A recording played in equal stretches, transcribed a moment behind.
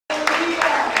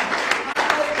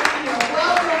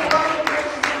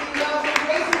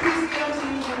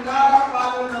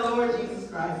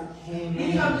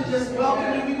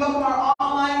welcome our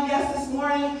online guests this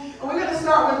morning. And we're going to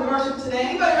start with worship today.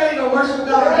 Anybody ready to worship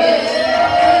God?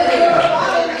 Yeah.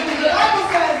 The Bible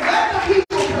says, let the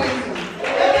people praise Him.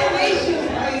 Let the nations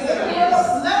praise Him.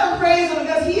 Yes. Let them praise Him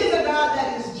because He is a God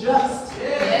that is just.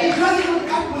 Yes. He judges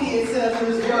with equity, it says in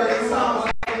His word in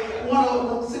Psalms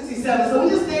 167. So we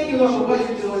just thank you, Lord, for what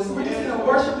you're doing. So we're just going to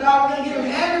worship God. We're going to give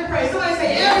Him every praise. Somebody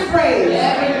say every praise.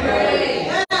 Every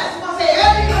praise. Yes. Somebody say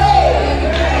every praise.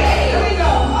 Every praise. Here we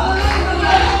go.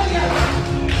 Hallelujah.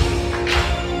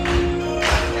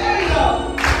 There we go.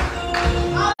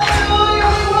 Hallelujah.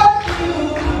 We worship you.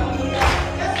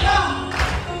 Yes, God.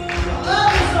 I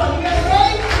love you so. You guys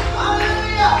ready?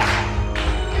 Hallelujah.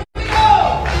 Here we go.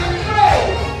 Every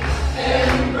praise.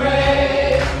 Every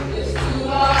praise is to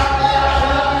our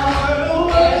God.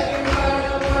 Every word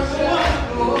of worship.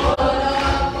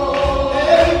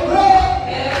 Every praise.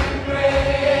 Every praise.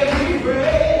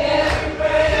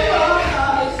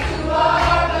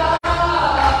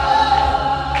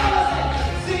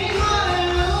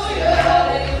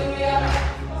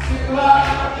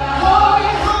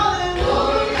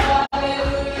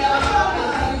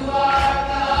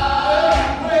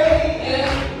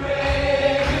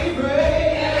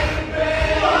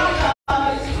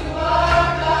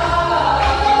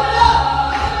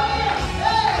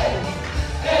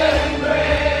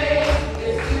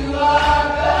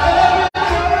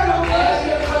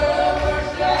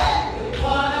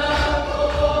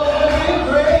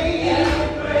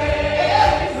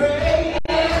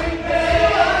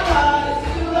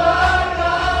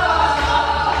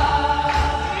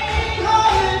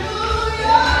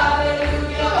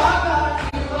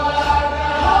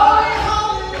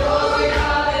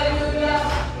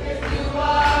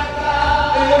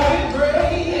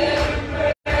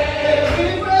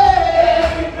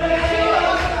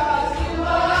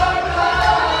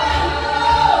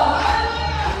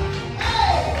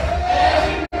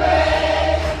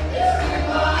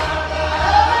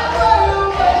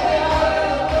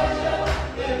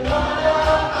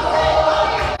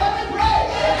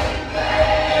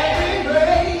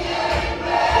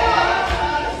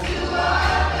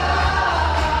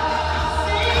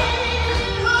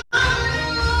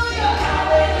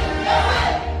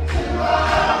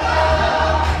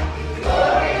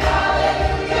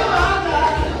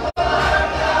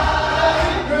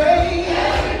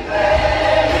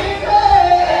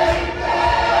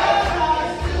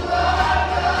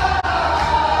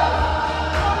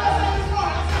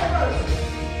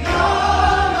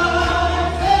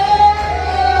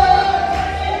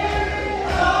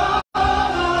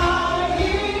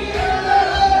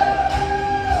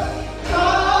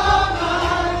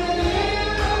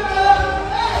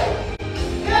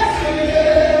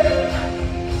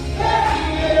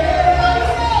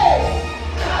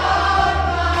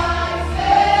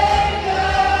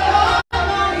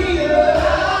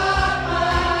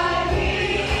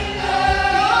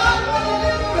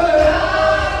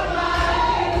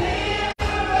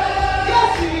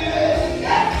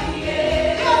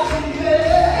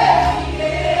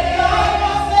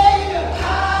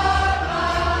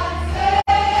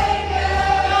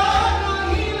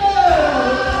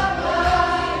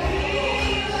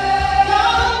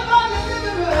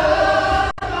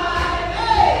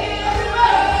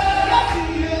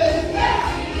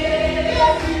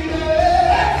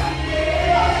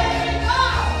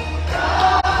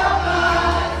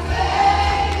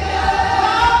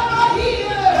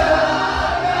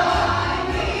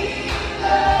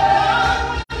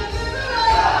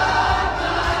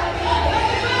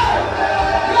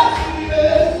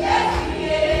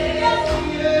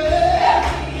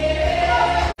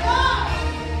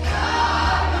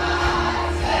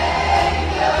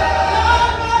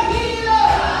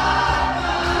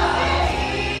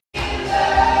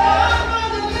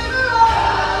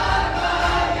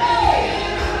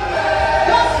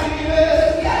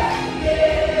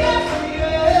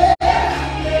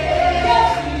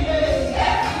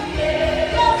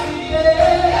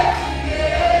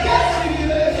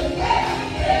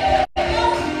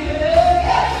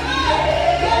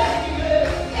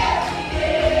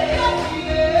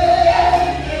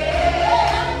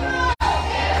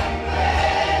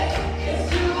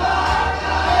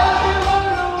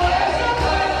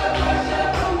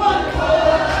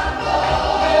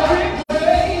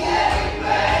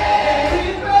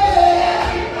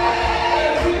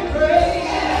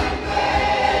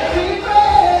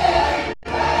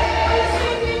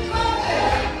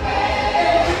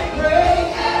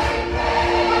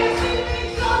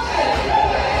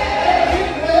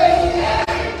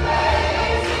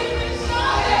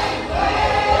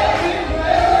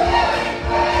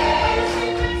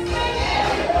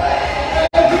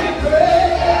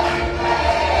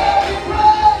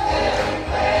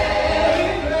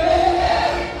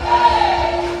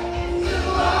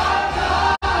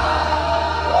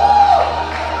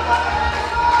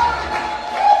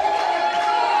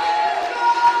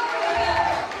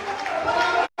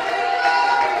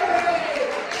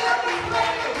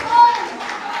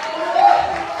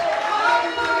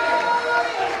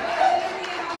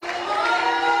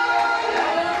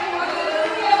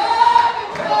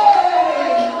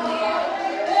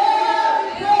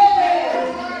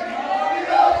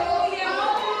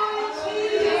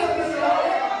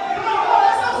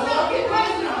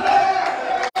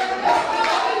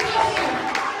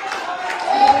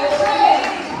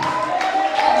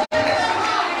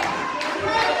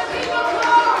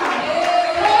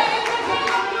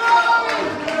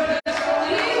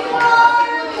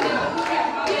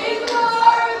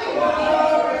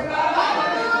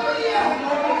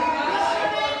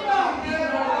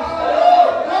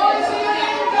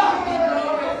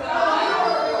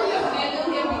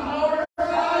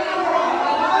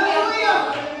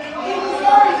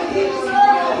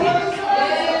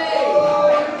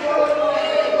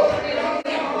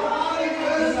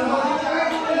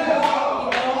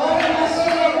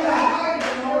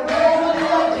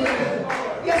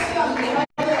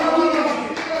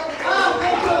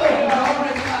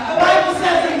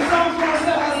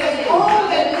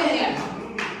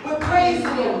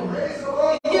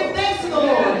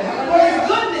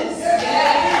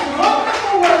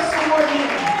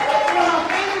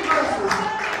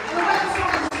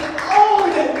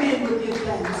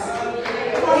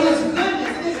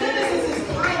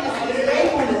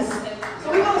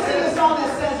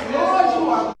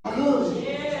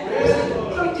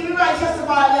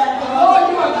 testify that. Lord,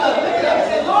 you are good. Lift it up.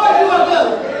 Say, Lord, you are good.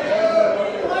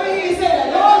 Let me hear you say that.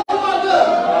 Lord, you are good.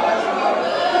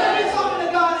 We're going to be talking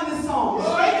to God in this song.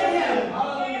 Straight to Him.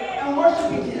 And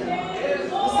worshiping Him. And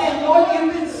saying, Lord,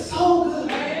 you've been so good.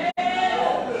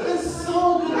 You've been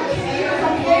so good. I can't even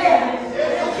compare.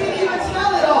 I can't even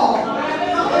tell it all.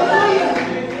 Hallelujah.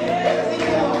 Thank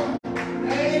you, Lord.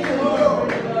 Thank you, Lord.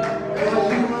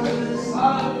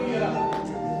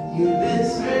 You've been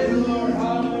so good.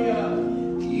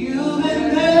 You've been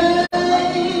better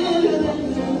than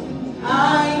good. I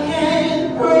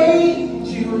can't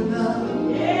praise you enough.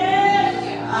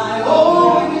 I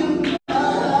owe you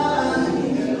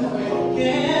nothing.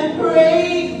 Can't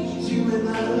praise you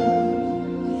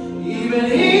enough. Even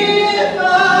if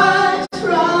I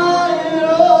try at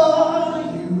all,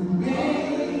 you've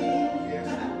been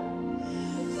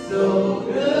so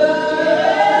good.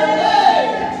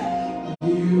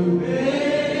 You've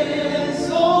been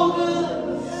so good,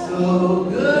 so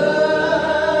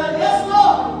good. Yes,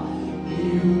 Lord.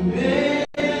 You've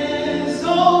been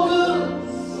so good,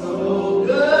 so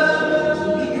good to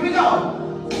me. Here we go.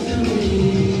 To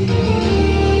me.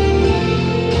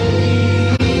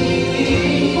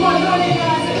 Come on, join in,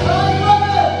 guys. Say,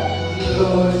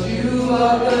 Lord, you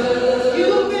are good.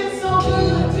 You've been so good.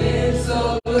 You've been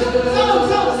so good. Tell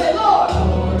them, say, Lord.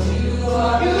 Lord, you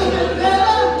are good. You've been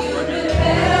better. You've been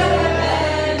better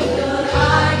than good. I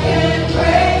can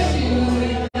praise you.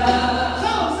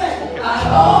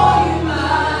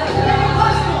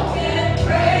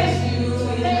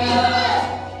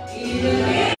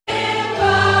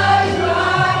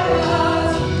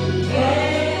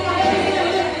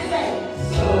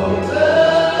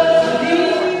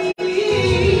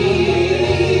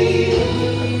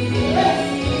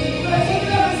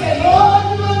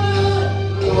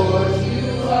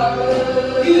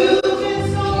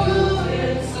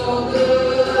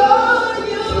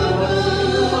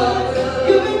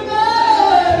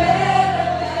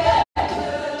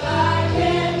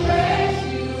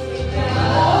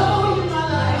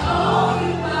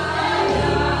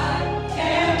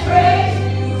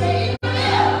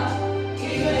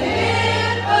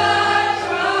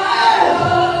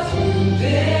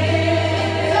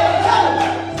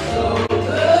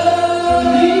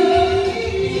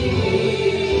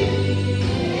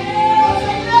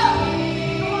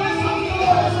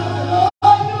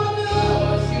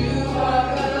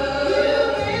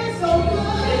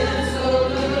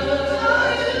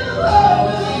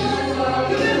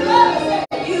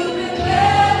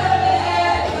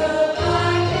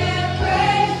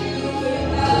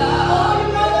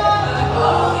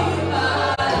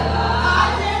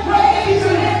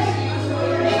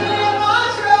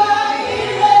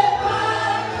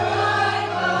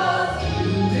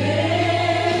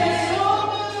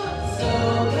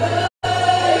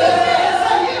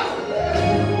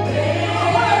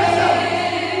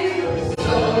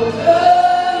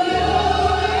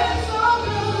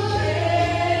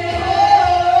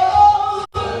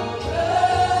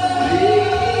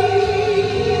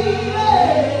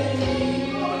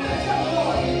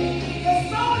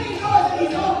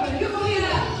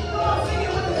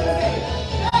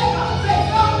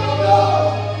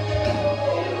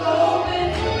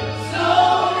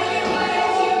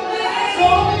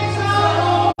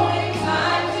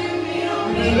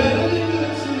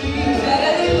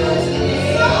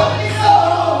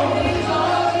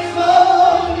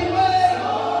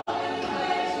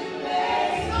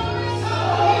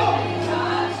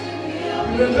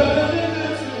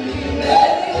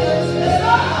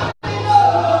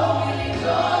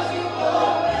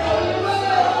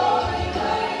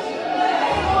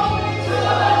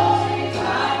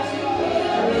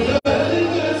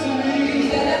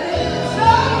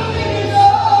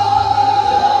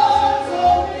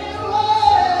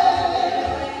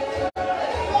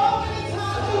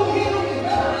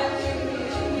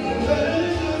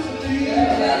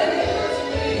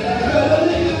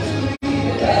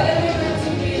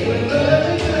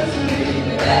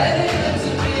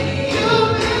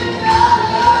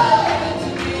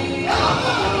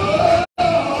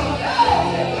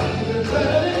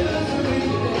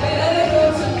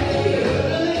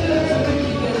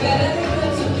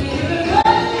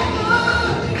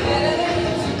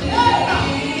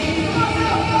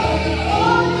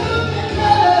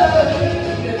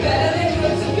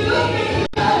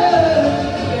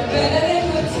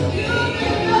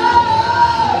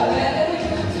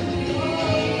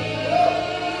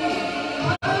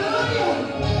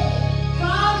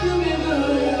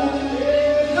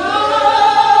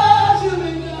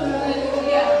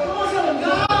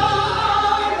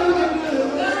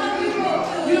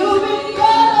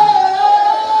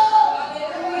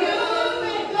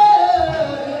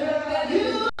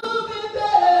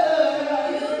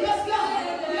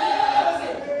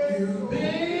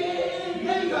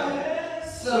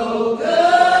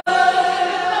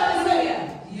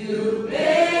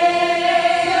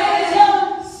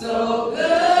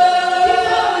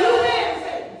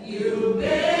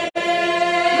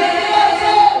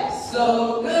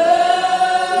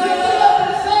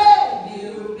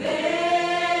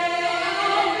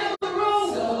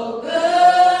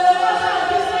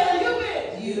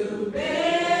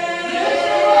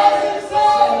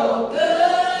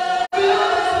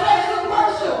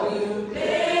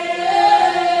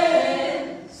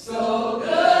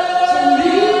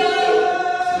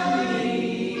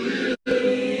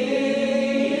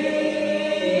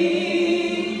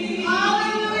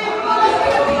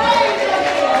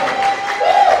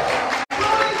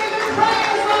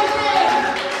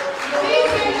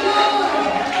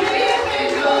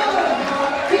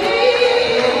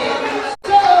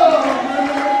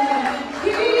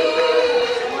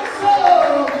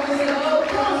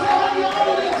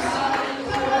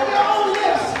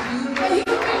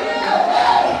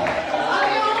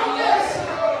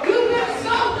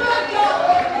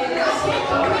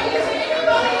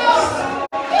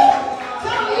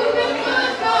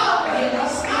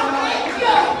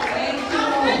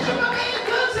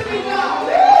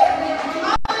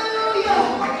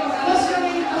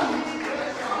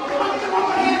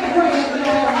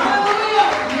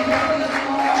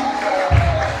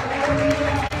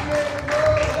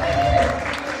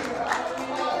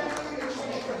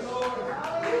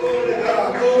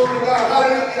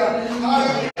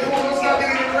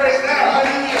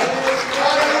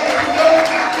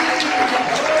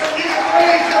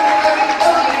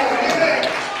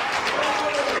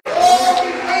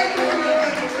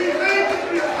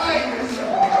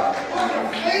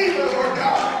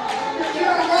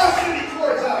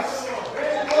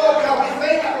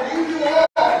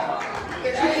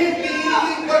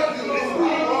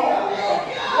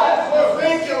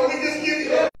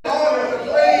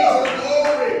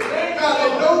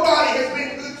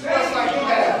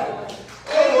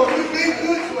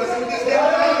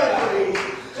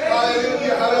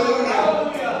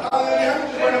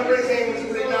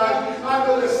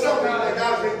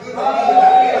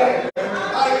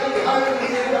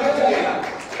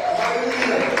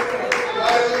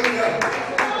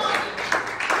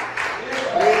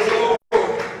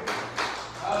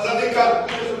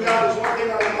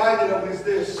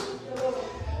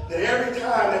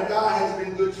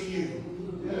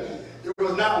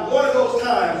 not one of those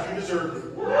times you deserved it.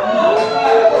 All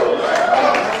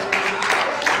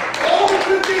the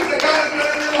good things that God has done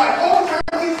in your life, all the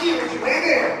times He's given you,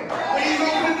 amen. When He's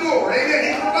opened the door, amen.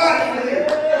 He's provided for you.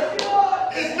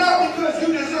 It's not because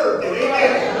you deserved it,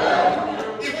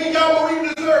 amen. If we got what we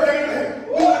deserved, amen,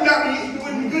 we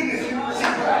wouldn't be goodness if we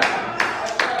received it.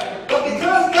 But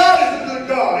because God is a good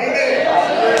God, amen,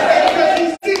 and because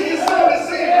He sent His Son to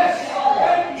save us,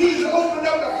 He's opened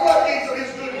up the floodgates of His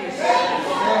goodness.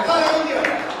 Hallelujah.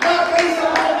 Not based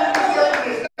upon our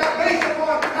deservedness, not based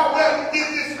upon how well we did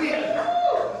this week,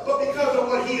 but because of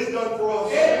what He has done for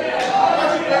us.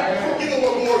 Give a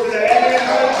little more to that. Amen.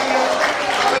 Hallelujah.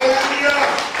 Hallelujah.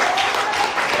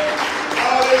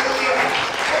 Hallelujah.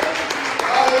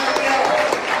 Hallelujah.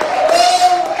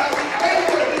 Oh, how we thank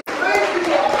you. Thank you,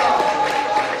 Lord God.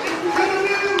 It's because of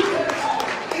you.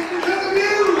 It's because of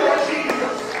you, Lord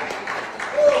Jesus.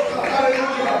 Oh, God.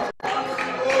 Hallelujah.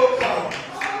 Oh, God.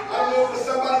 I don't know if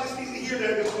somebody just needs to hear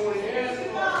that this morning.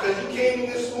 Because you came in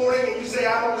this morning and you say, I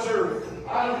don't deserve it.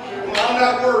 Well, I'm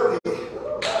not worthy.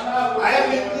 I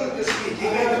haven't been good this week.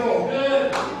 Amen. Come on.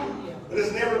 But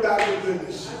it's never about your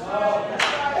goodness. It's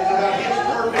about His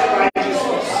perfect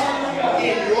righteousness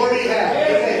in your behalf.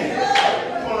 Amen.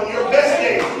 Come on, your best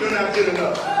days, you're not good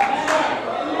enough.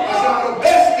 It's on your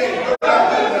best day, you're not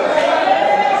good enough.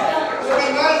 So we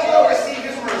might as well receive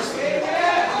His mercy.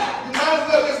 You might as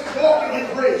well just walk in His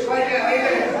grace right now.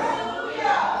 Amen.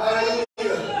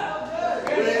 Hallelujah.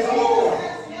 Praise the Lord.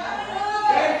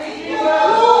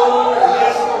 Lord,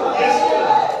 yes, Lord, yes, Lord.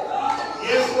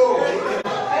 Yes, Lord. Amen.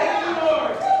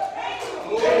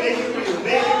 Lord, make it real.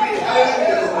 Make it real.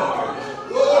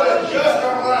 Hallelujah. Lord, adjust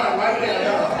our mind right now,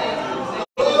 God.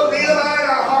 Lord, realign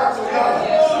our hearts, oh God,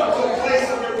 to a place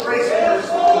of your grace and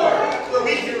mercy, Lord, where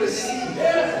we can receive,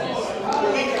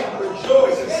 where we can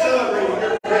rejoice and celebrate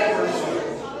your great mercy.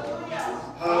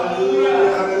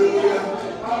 Hallelujah.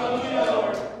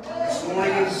 Hallelujah. This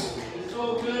morning is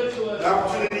an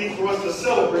opportunity for us to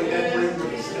celebrate that great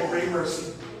grace, that great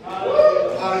mercy.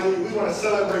 Hallelujah. We want to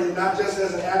celebrate it not just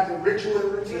as an act of ritual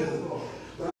and routine,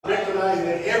 but recognizing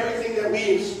that everything that we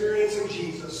experience in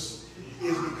Jesus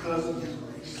is because of His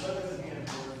grace.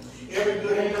 Every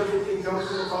good and perfect thing comes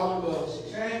from the Father above.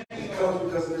 It comes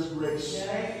because of His grace.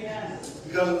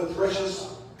 Because of the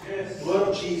precious blood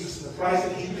of Jesus and the price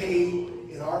that He paid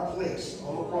in our place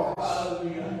on the cross,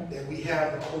 that we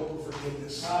have the hope of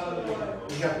forgiveness.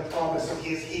 We have the promise of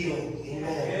His healing.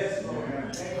 Amen.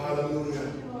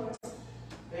 Hallelujah.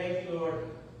 Thank you, Lord.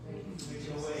 Make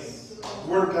your way.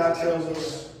 The Word of God tells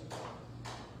us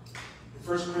in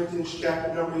 1 Corinthians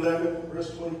chapter number 11, verse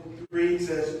 23, it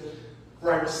says,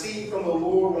 For I received from the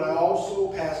Lord what I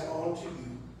also passed on to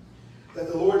you, that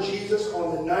the Lord Jesus,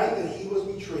 on the night that He was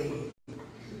betrayed,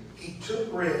 He took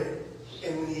bread,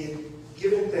 and when He had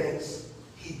given thanks,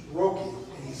 He broke it,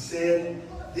 and He said,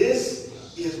 This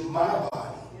is my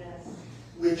body,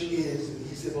 which is, and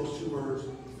He said those two words,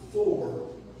 for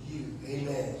you.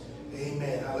 Amen.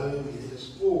 Amen. Hallelujah. It is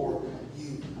for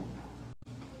you.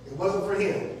 It wasn't for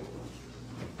Him.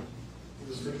 It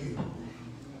was for you.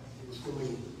 It was for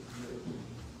me.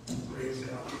 Praise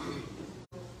God.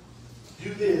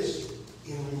 Do this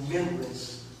in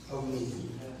remembrance of me.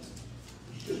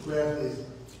 Just grab the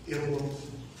emblem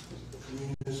of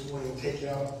communion this morning and take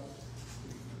out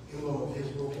the emblem of His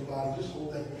broken body. Just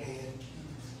hold that in your hand.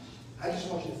 I just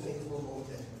want you to think for a moment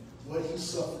that what He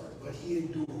suffered, what He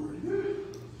endured,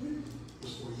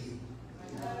 was for you.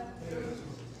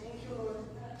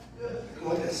 And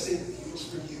what that sin was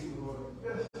for you.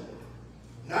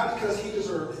 Not because He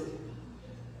deserved it.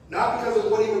 Not because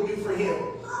of what He would do for Him.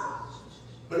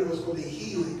 But it was for the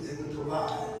healing that He would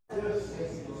provide.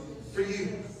 For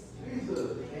you.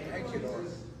 Thank you, Lord.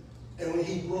 And when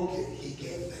He broke it, He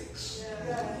gave thanks.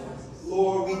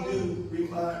 Lord, we do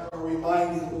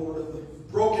remind you, Lord, of the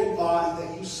broken body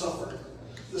that you suffered.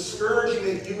 The scourging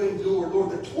that you endured,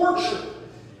 Lord, the torture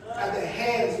at the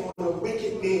hands, Lord, of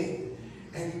wicked men,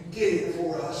 and you did it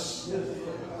for us.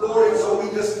 Lord, and so we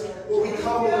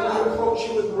come and we approach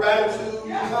you with gratitude,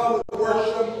 we come with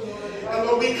worship, and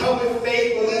Lord, we come with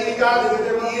faith, believing, God, that if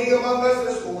there be any among us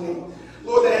this morning,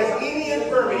 Lord, that has any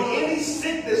infirmity, any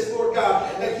sickness, Lord God,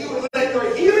 that you would let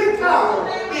your healing power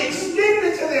be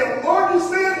extended to them. Lord, you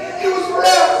said it was for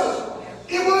us.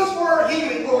 It was for our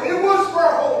healing, Lord. It was for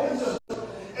our wholeness.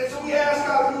 And so we ask,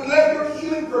 God, that you let your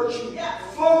healing virtue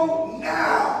flow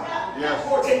now. Yes.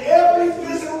 Lord, to every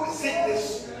physical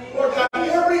sickness, Lord God,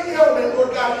 every ailment,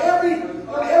 Lord God, every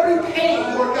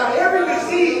pain, Lord God, every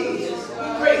disease. We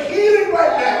pray healing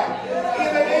right now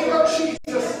in the name of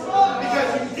Jesus, because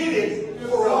you did it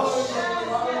for us.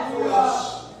 For us.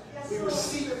 We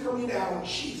receive it from you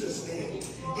Jesus' name.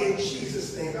 In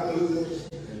Jesus' name. Hallelujah.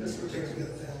 Let's protect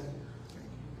together, family.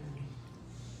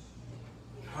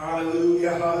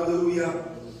 Hallelujah, hallelujah.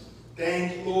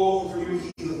 Thank you, Lord, for your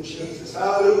healing, Jesus.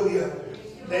 Hallelujah.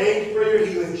 Thank you for your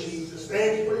healing, Jesus.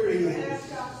 Thank you for your healing.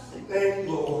 Thank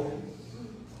you, Lord.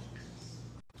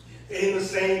 In the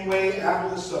same way,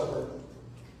 after the supper,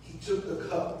 he took the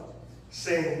cup,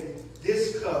 saying,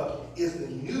 "This cup is the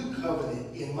new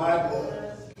covenant in my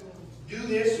blood. Do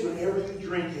this whenever you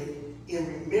drink it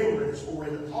in remembrance or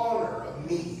in honor of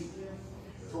me.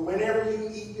 For whenever you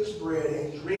eat this bread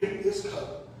and drink this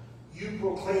cup, you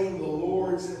proclaim the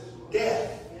Lord's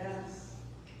death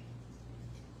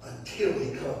until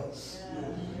he comes."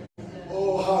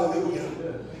 Oh, hallelujah.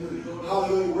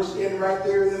 Hallelujah. We're standing right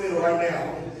there in the middle right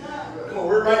now. Come on,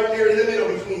 we're right there in the middle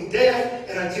between death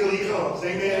and until he comes.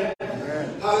 Amen.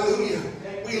 Hallelujah.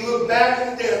 We look back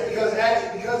at death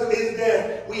because of his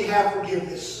death, we have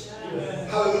forgiveness.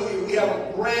 Hallelujah. We have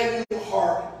a brand new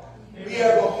heart. We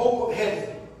have a hope of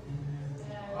heaven.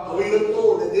 We look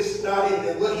forward that this is not it,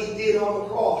 that what he did on the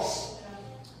cross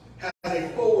has a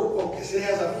forward focus. It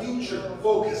has a future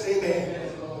focus. Amen.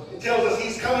 It tells us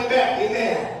he's coming back.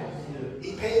 Amen.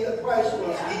 He paid the price for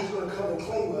us, and he's going to come and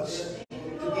claim us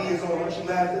to be his own. Aren't you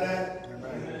glad for that?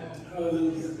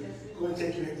 Hallelujah. Go ahead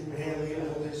and take your hand in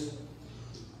on this.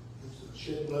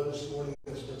 Shed blood this morning.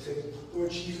 Lord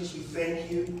Jesus, we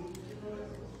thank you.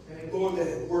 Lord,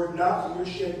 that were it not for your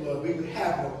shed blood, we would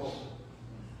have no hope.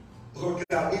 Lord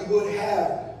God, we would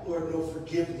have, Lord, no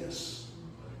forgiveness.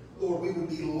 Lord, we would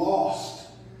be lost,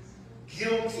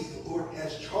 guilty, Lord,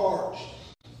 as charged,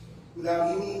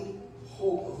 without any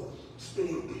hope of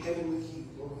spending heaven with you,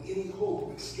 or any hope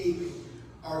of escaping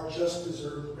our just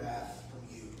deserved wrath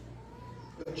from you.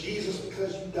 But Jesus,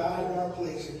 because you died in our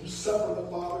place and you suffered the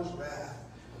Father's wrath,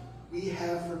 we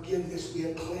have forgiveness. We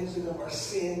have cleansing of our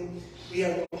sin. We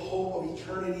have the hope of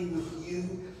eternity with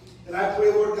you. And I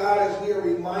pray, Lord God, as we are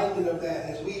reminded of that,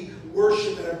 as we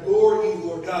worship and adore you,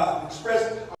 Lord God,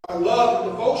 express our love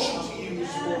and devotion to you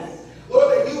this morning,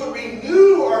 Lord, that you would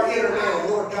renew our inner man,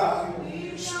 Lord God.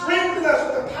 Strengthen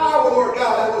us with the power, Lord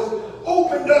God, that was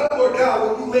opened up, Lord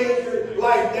God, when you laid your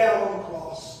life down on the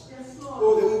cross.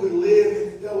 Lord, that we would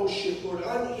live in fellowship, Lord,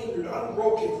 unhindered,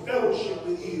 unbroken fellowship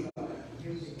with you.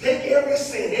 Take every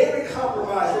sin, every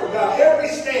compromise, Lord God, every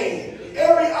stain,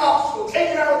 every obstacle, take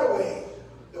it out of the way,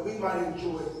 that we might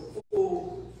enjoy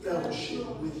full fellowship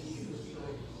with you.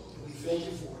 And we thank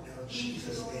you for it now in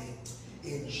Jesus' name.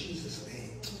 In Jesus'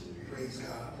 name. Praise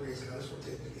God. Praise God. Let's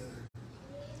take it together.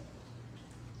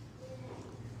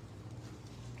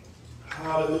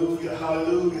 Hallelujah.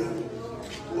 Hallelujah.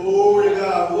 Glory to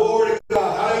God. Glory to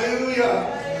God. Hallelujah.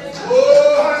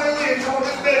 Oh, hallelujah. Come on,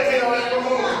 just meditate on that for a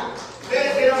moment.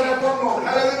 Meditate on that for a moment.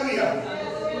 Hallelujah.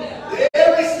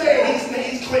 Every stain,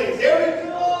 he's cleansed. Every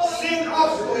sin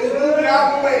obstacle is moving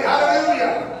out of the way.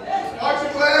 Hallelujah. Aren't you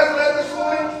glad for that this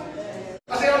morning?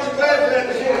 I say, aren't you glad for that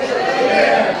this morning, church?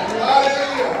 Amen.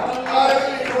 Hallelujah.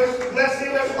 Hallelujah. Let's bless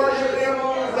him. Let's worship him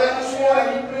for that this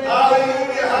morning.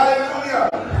 Hallelujah. Hallelujah.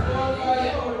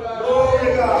 Glory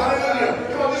to God. Hallelujah.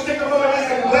 Come on, just take a moment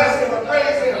and bless him and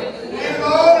praise him. Give him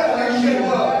all that we shed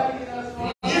blood.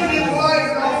 Give him his life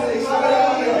and all things.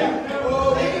 Hallelujah.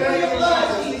 Oh, we thank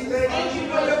you, Jesus. Thank you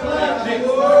for your blood.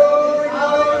 Glory,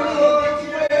 glory, glory to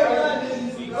your blood.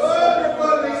 Glory,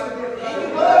 glory to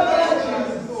your blood.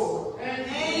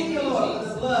 Thank you, Lord, for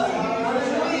the blood.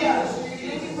 Hallelujah.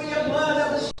 Thank you for your blood that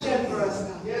was shed for us.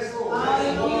 Yes, Lord.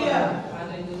 Hallelujah.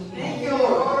 Thank you,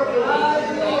 Lord.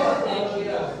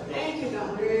 Hallelujah. Thank you, God.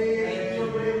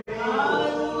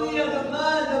 Hallelujah. The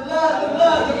blood, the blood, the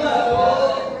blood, the blood.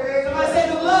 Somebody say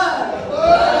the blood. The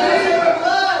blood. The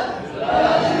blood.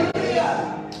 Hallelujah.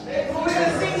 We're going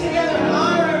to sing together in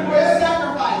honor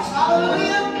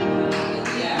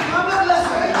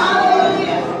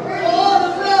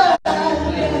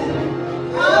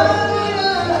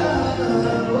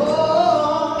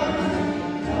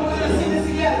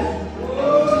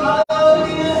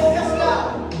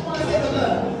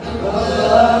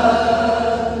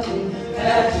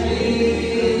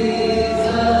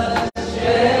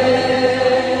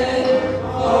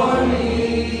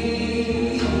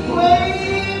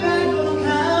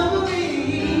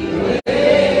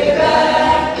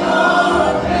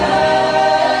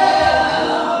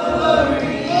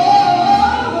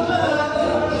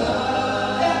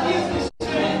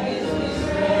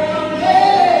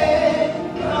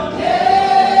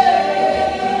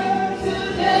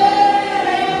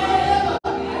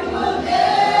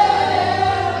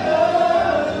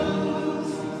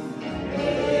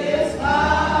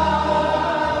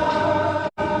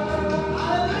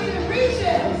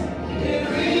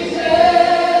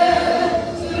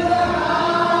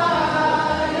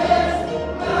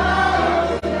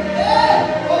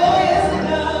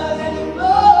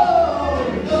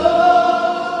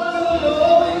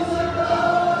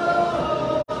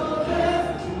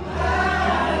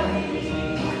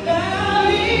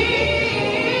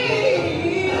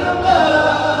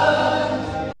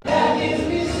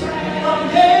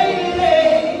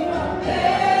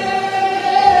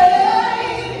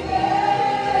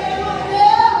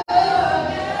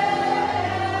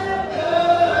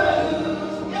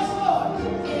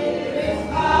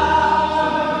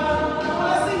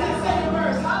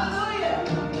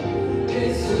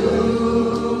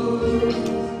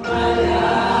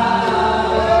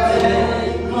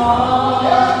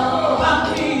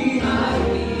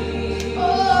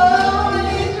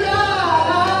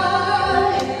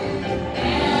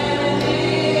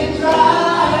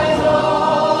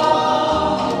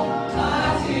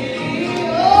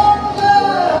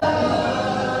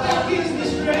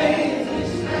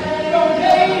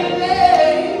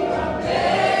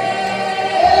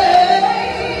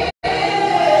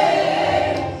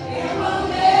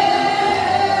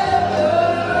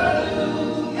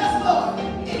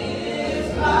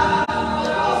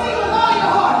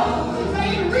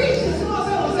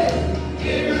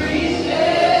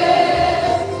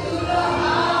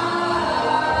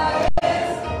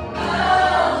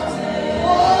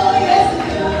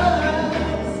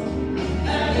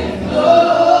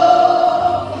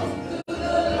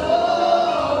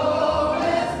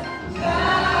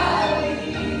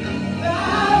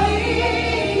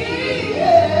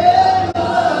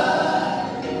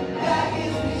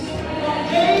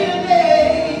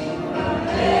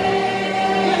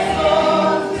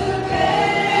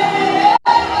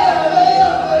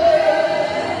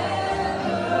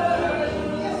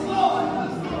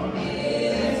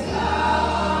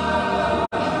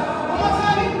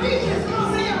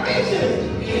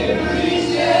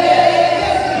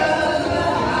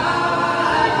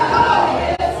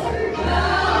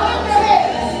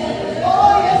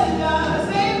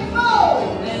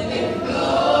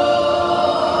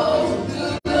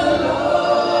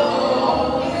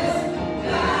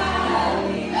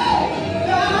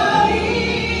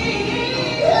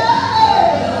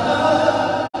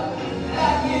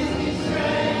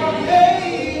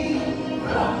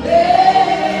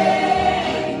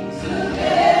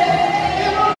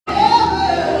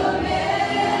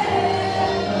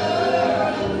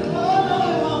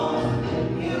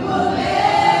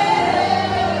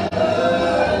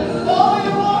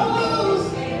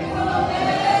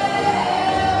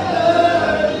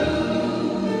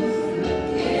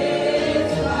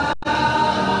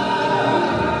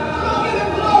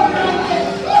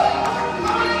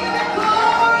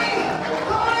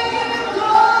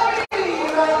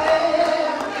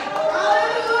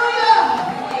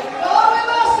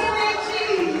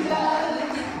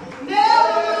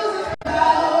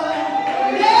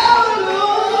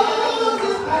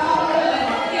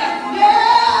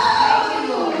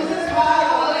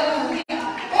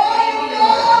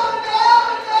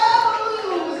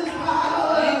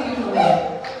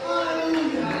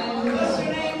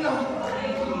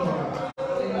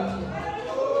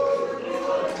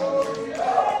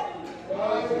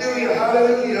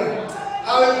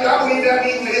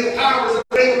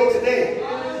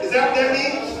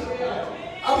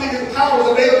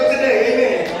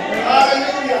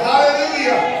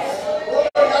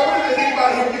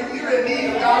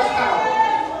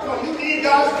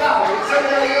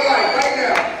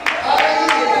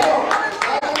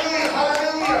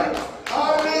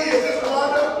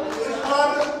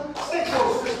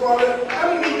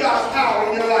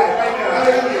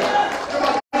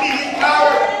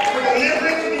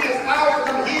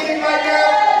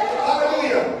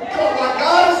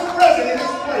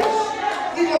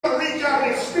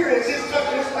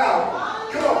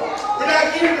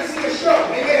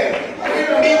Amen. We're here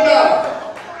to meet God.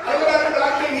 I don't know about it, but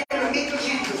I came here to meet the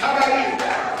Jesus. How about you?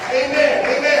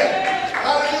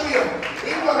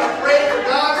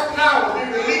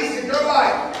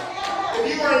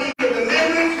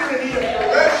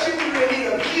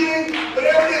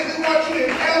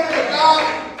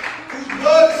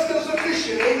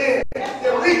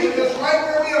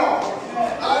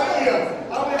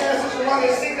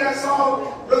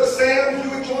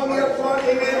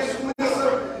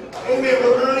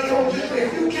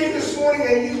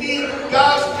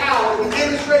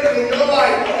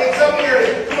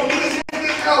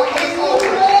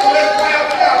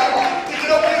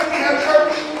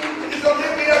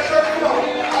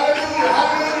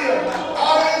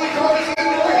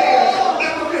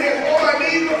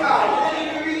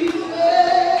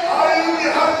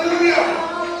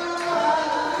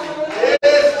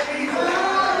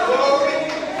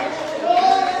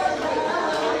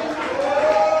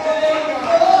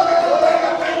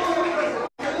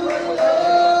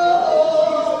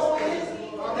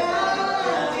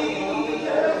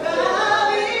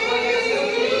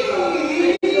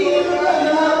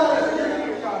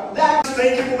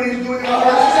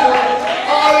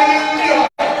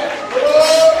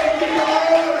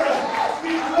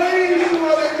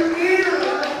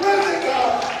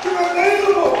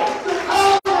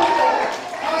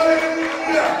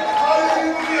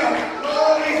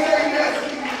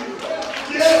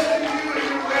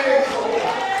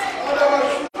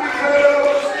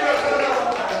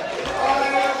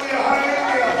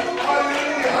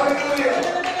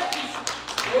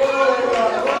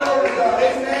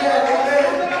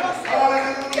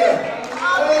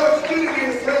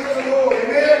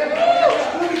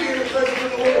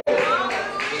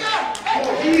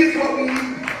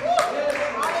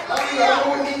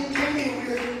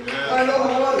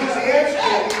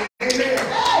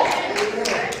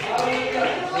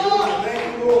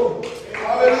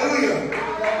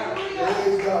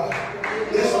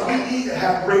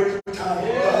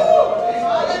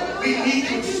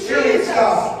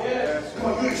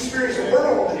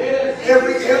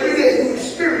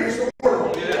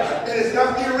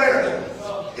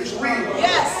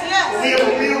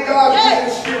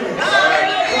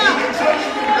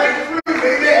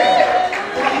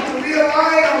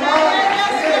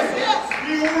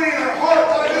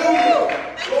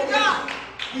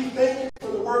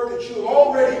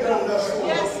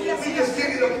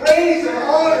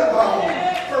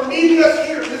 meet us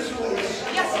here in this place.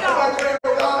 Yes, I God. pray,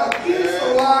 oh God, against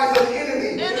the lies of the enemy.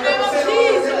 In the That name of said, oh,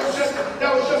 Jesus.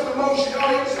 that was just emotion. Oh,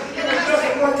 it was just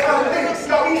a one-time thing.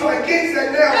 God, we come against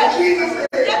that now. In Jesus' name,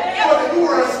 Lord, that you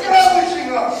are establishing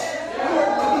us. Lord,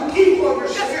 to be people of your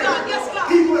spirit. Yes, God.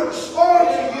 People that respond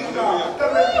to you, God,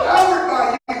 that are empowered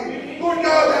by you. Lord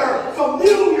God, that are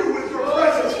familiar with your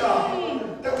presence, God,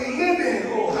 that we live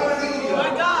in, Lord. Hallelujah. My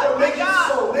God, Lord, make my it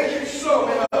God. so. Make it so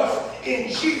in us.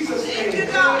 In Jesus' name. Thank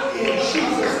you, God. In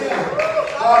Jesus' name.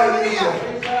 Hallelujah.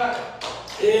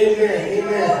 Amen.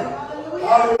 Amen.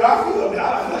 Hallelujah. I feel it. I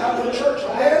feel like I'm in church.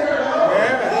 Amen.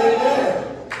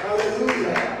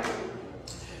 Hallelujah.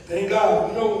 Thank God.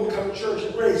 You know when we come to church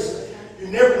at Grace, you're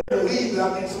never going to leave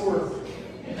without getting some word.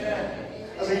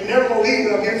 I said, you're never going to leave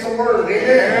without getting some word.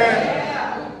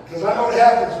 Amen. Because I know what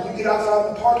happens when we get outside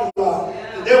in the parking lot.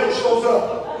 The devil shows up.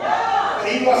 And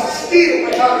he wants to steal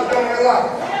what God has done in your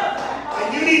life.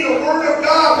 And you need the word of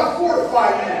God to fortify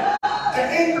you, to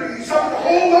anchor you, something to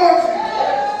hold on to.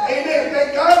 Amen.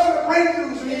 Thank God for the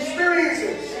breakthroughs and the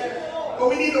experiences. But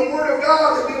we need the word of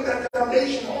God to give that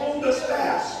foundation to hold us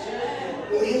fast.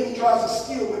 When the enemy tries to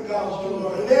steal what God's doing.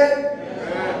 Amen?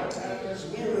 So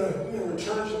we're going to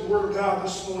return to the word of God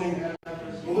this morning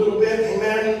a little bit.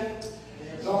 Amen.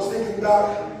 As I was thinking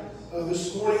about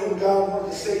this morning and God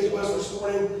wanted to say to us this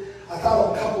morning, I thought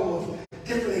of a couple of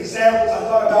different examples. I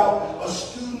thought about a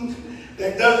student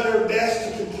that does their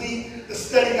best to complete the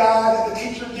study guide that the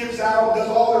teacher gives out, does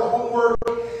all their homework,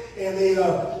 and they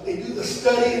do the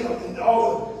study and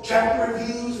all the chapter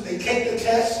reviews, and they take the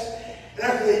test. And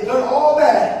after they've done all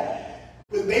that,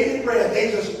 with bated breath,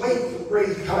 they just wait for the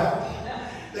grades to come out.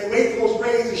 They wait for those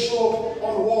grades to show up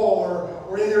on the wall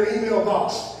or in their email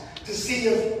box to see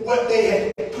if what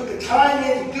they had put the time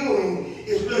into doing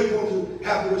is really going to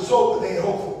have the result that they had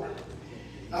hoped for.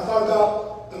 I thought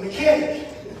about the mechanic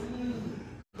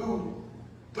who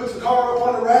puts the car up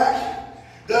on the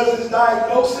rack, does his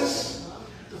diagnosis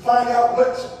to find out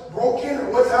what's broken or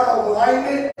what's out of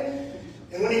alignment.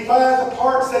 And when he finds the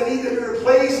parts that need to be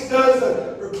replaced, does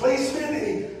the replacement, and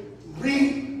he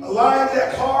realigns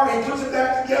that car, and he puts it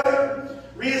back together,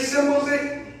 reassembles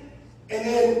it, and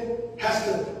then has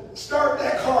to start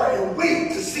that car and wait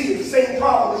to see if the same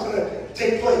problem is going to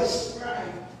take place.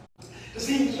 To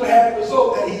see if he's going to have the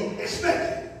result that he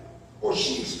expected or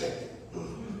she expected.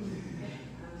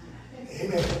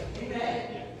 Amen.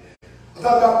 I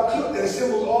thought about the cook that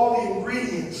assembles all the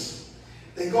ingredients.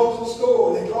 They go to the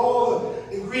store, they put all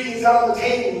the ingredients out on the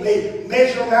table, they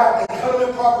measure them out, they cut them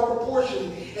in proper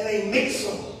proportion, and they mix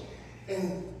them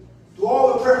and do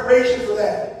all the preparation for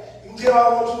that. You can tell I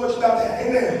don't know too much about that.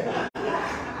 Amen.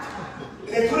 And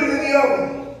they put it in the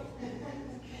oven.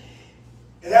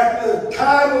 And after the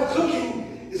time of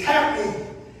cooking is happening,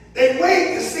 they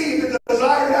wait to see if the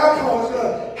desired outcome is going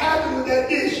to happen with that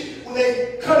dish when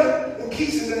they cut it in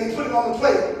pieces and they put it on the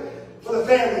plate for the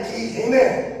family to eat.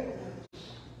 Amen.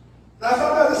 And I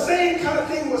thought about the same kind of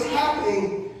thing was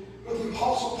happening with the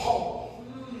Apostle Paul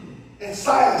and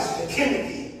Silas and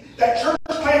Timothy, that church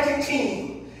planting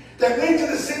team that went to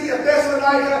the city of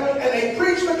Thessalonica and they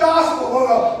preached the gospel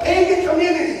among a pagan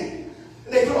community.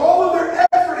 And they put all of their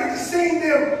effort into seeing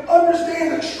them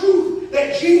understand the truth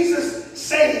that Jesus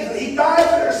saves, and he died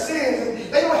for their sins,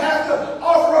 and they don't have to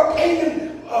offer up pagan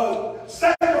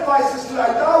sacrifices to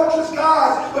idolatrous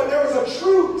gods, but there was a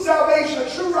true salvation, a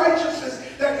true righteousness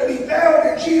that could be found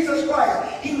in Jesus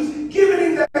Christ. He was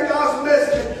giving that gospel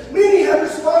message, and many have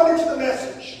responded to the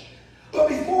message. But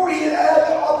before he had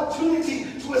had the opportunity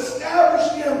to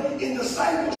establish them in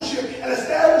discipleship and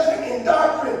establish them in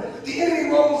doctrine, the enemy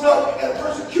rose up and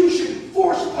persecution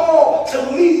forced Paul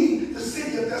to leave the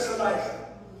city of Thessalonica.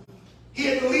 He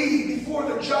had to leave before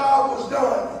the job was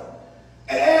done.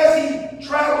 And as he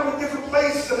traveled to different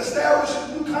places and established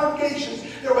new congregations,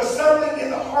 there was something in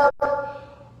the heart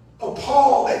of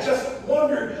Paul that just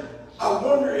wondered, I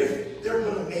wonder if they're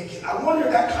going to make it. I wonder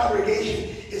if that congregation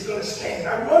is going to stand.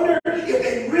 I wonder if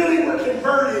they really were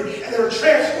converted and they were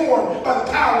transformed by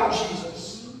the power of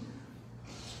Jesus.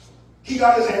 He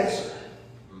got his answer.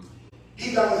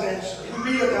 He got his answer.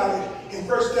 We read about it in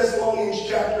 1 Thessalonians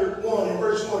chapter 1 and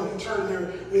verse 1. You turn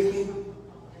there with me.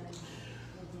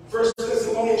 1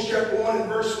 Thessalonians chapter 1 and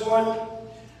verse 1.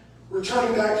 We're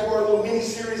turning back to our little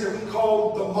mini-series that we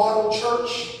call the Model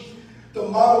Church. The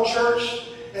Model Church.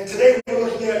 And today we're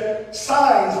looking at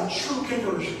signs of true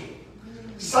conversion.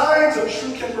 Signs of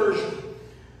true conversion.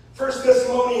 1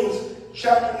 Thessalonians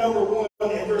chapter number 1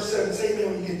 and verse 7. Say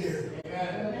amen when you get there.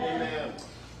 Amen.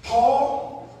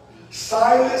 Paul,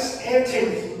 Silas, and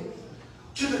Timothy,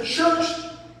 to the church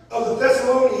of the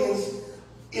Thessalonians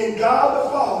in God the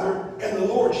Father and the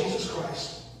Lord Jesus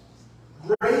Christ.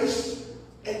 Grace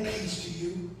and peace to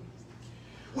you.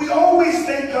 We always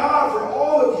thank God for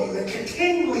all of you and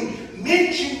continually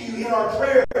mention you in our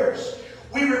prayers.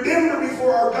 We remember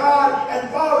before our God and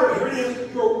Father, here it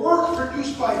is, your work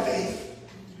produced by faith,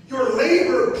 your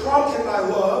labor prompted by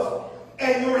love,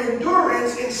 and your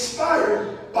endurance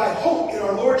inspired by hope in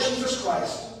our Lord Jesus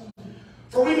Christ.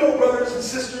 For we know, brothers and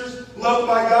sisters, loved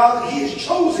by God, that he has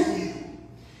chosen you,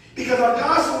 because our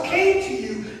gospel came to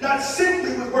you not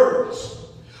simply with words,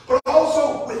 but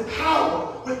also with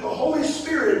power, with the Holy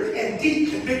Spirit and deep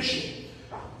conviction.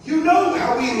 You know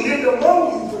how we lived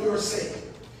among you for your sake.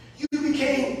 You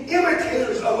became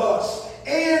imitators of us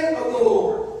and of the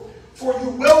Lord, for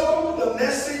you welcomed the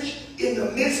message in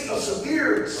the midst of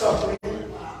severe suffering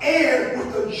and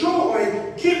with the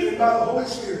joy given by the Holy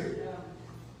Spirit.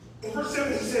 In verse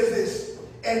 7 he says this,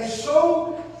 and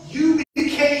so you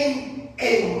became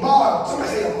a model. Somebody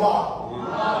say a model.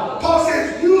 Paul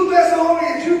says, you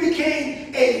Thessalonians, you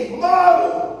became a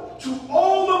model to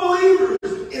all the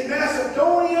believers in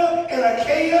Macedonia and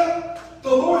Achaia. The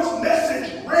Lord's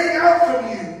message rang out from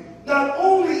you, not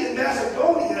only in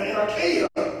Macedonia and Achaia.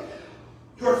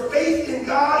 Your faith in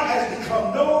God has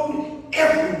become known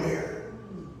everywhere.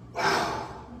 Wow.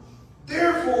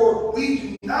 Therefore, we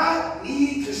do not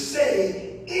need to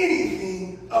say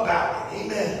anything about it.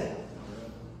 Amen.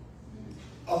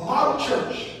 A model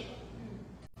church.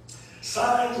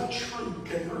 Signs of true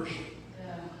conversion.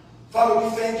 Father, we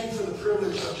thank you for the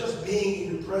privilege of just being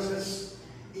in your presence,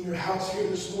 in your house here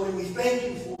this morning. We thank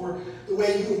you for the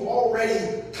way you have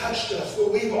already touched us, the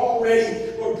way we've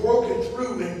already, Lord, broken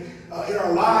through in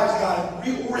our lives, God,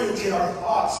 and reoriented our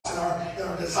thoughts and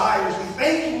our desires. We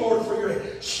thank you, Lord, for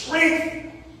your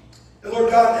strength. And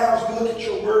Lord God, now as we look at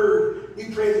your word, we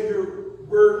pray that your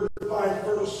word would find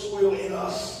fertile soil in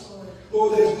us.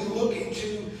 Lord, that as we look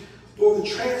into, Lord, the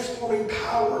transforming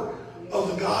power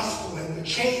of the gospel and the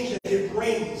change that it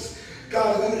brings,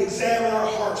 God, we would examine our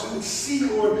hearts. We would see,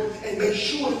 Lord, and make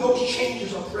sure that those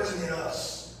changes are present in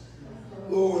us.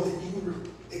 Lord, that you would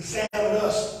examine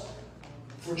us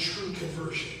for true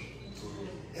conversion.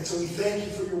 And so we thank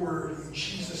you for your word in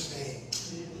Jesus'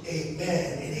 name.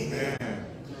 Amen and amen.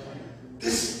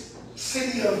 This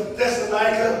city of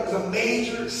Thessalonica was a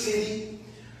major city.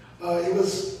 It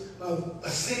was a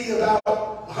city about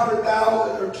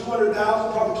 100,000 or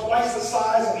 200,000, probably twice the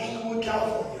size of Inglewood,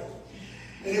 California.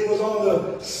 And it was on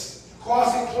the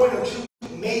crossing point of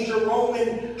two major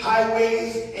Roman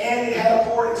highways, and it had a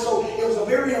port. And so it was a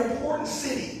very important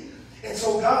city. And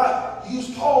so God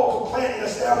used Paul to plant and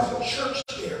establish a church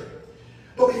there.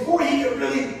 But before he could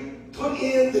really put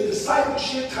in the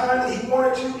discipleship time that he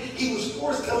wanted to, he was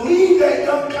forced to leave that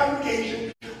young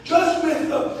congregation just with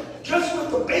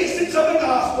the basics of the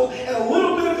gospel and a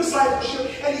little bit of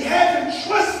discipleship, and he had to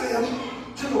entrust them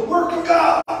to the work of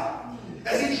God.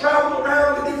 As he traveled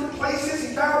around to different places,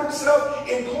 he found himself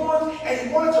in Corinth, and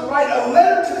he wanted to write a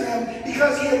letter to them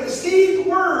because he had received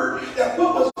word that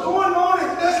what was going on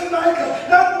in Thessalonica,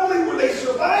 not only were they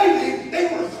surviving,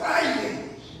 they were thriving.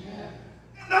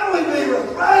 Not only were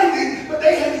they thriving, but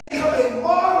they had become a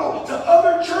model to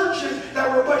other churches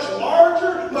that were much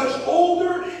larger, much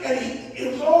older, and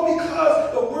it was all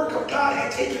because the work of God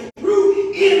had taken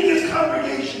root in this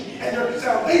congregation, and their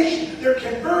salvation, their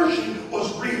conversion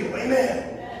was real.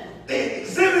 Amen. They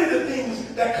exhibited the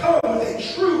things that come with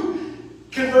a true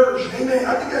conversion. Amen.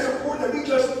 I think that's important that we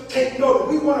just take note.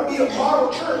 We want to be a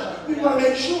model church. We want to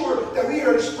make sure that we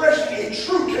are expressing a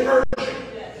true conversion.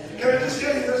 Can I just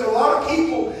tell you, there's a lot of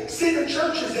people sitting in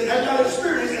churches that have not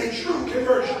experienced a true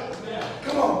conversion.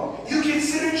 Come on. You can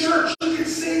sit in church. You can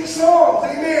sing songs.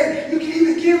 Amen. You can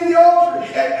even give the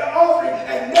offering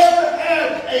and never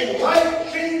have a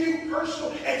life-changing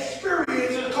personal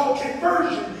experience called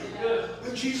conversion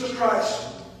with Jesus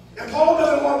Christ. And Paul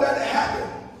doesn't want that to happen.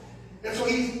 And so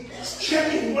he's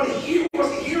checking what he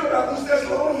wants to hear about these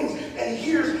Thessalonians, and he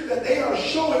hears that they are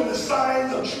showing the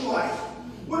signs of true life.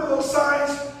 What are those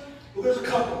signs? Well, there's a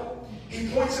couple. He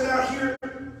points it out here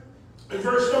in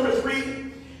verse number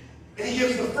 3, and he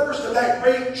gives the first of that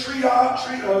great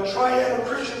triad of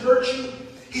Christian virtue.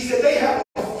 He said they have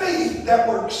a faith that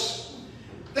works.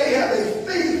 They have a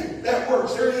faith that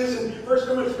works. There it is in verse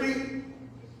number 3.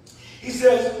 He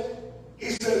says,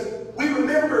 we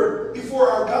remember before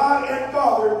our God and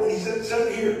Father, and he says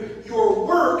it here, your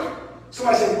work,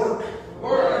 somebody say work.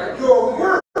 Your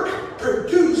work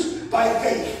produced by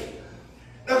faith.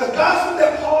 Now the gospel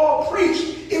that Paul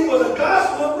preached, it was a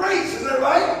gospel of grace, isn't that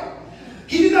right?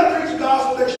 He did not preach a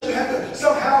gospel that you had to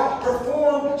somehow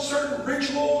perform certain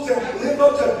rituals and live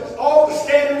up to all the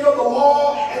standards of the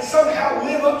law and somehow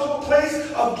live up to a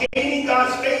place of gaining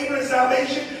God's favor and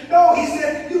salvation. No, he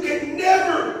said you can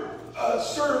never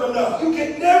serve enough. You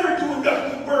can never do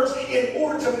enough good works in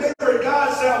order to merit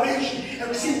God's salvation and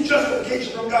receive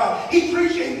justification from God. He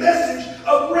preached a message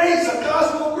of grace, a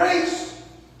gospel of grace.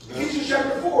 Ephesians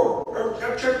chapter 4, or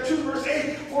chapter 2, verse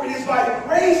 8, for it is by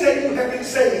grace that you have been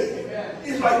saved. It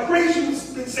is by grace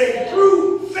you've been saved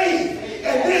through faith.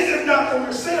 And this is not from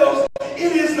yourselves,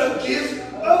 it is the gift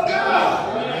of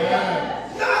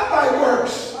God. Not by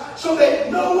works, so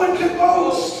that no one can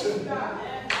boast.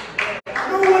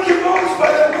 No one can boast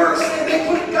by their works, and they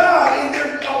put God in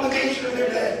their obligation of their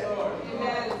debt.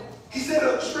 He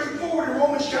said straightforward in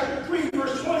Romans chapter 3,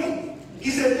 verse 20. He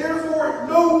said, therefore,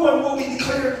 no one will be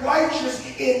declared righteous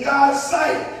in God's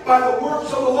sight by the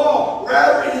works of the law.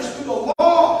 Rather, it is through the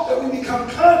law that we become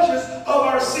conscious of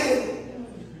our sin.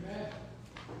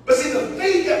 But see, the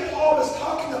faith that Paul is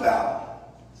talking about,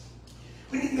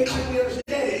 we need to make sure we understand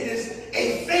it. It is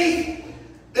a faith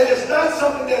that is not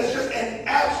something that is just an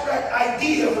abstract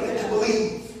idea for them to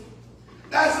believe.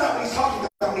 That's not what he's talking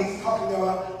about when he's talking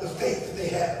about the faith that they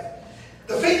have.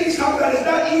 The faith he's talking about is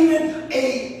not even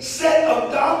a set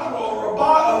of doctrinal or a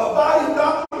body of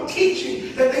doctrinal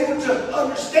teaching that they were to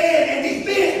understand and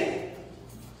defend.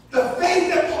 The faith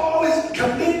that Paul is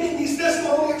commending these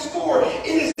Thessalonians for, it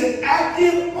is an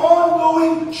active,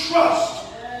 ongoing trust.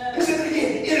 Listen to it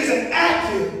again. It is an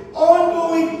active,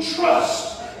 ongoing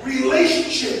trust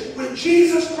relationship with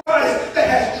Jesus Christ that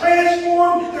has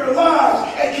transformed their lives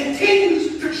and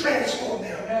continues to transform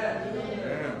them.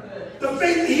 The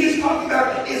faith that he is talking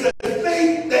about is a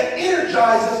faith that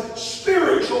energizes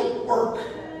spiritual work.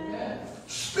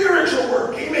 Spiritual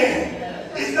work,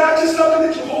 amen. It's not just something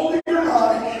that you hold in your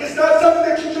mind. It's not something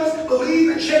that you just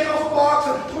believe and check off a box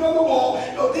and put on the wall.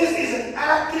 No, this is an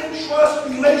active trust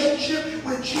relationship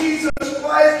with Jesus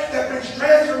Christ that brings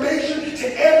transformation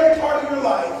to every part of your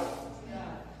life.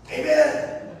 Amen.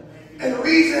 And the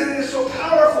reason it is so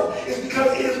powerful is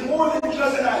because it is more than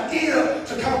just an idea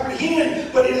to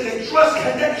comprehend, but it is a trust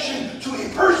connection to a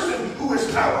person who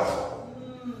is powerful.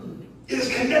 It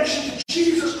is connection to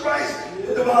Jesus Christ,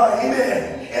 the divine.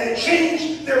 Amen. And it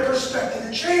changed their perspective.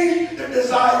 It changed their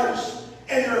desires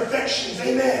and their affections.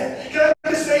 Amen. Can I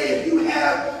just say, if you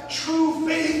have true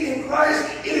faith in Christ,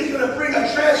 it is going to bring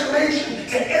a transformation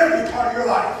to every part of your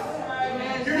life.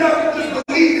 You're not going to just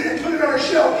believe it and put it on a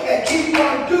shelf and keep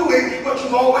on doing what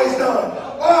you've always done.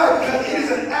 Why? Because it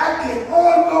is an active,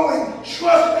 ongoing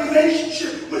trust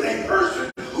relationship with a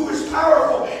person who is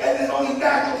powerful, and it's only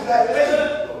natural for that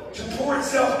faith to pour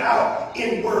itself out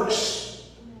in works.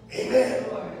 Amen.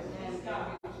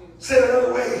 Said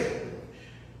another way,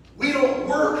 we don't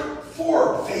work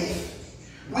for faith.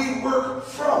 We work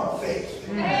from faith.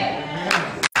 Amen.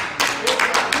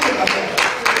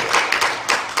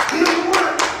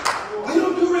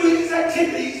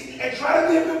 Activities and try to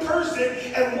be a good person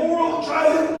and try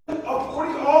to live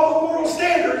according to all the moral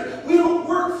standards. We don't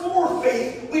work for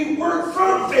faith, we work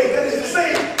from faith. That is to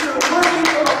say, we're working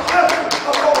from a platform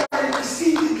of already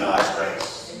receiving God's grace.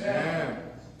 Amen.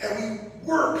 And we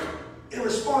work in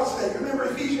response to that. Remember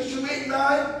Ephesians 2, 8, and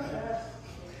 9?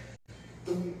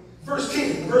 Verse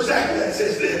 10, the verse after that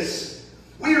says this: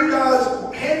 we are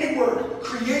God's handiwork,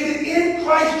 created in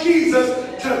Christ Jesus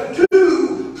to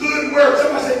do good works.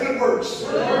 Somebody say good works.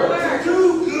 To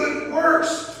do good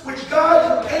works, which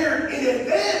God prepared in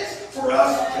advance for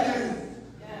us to do.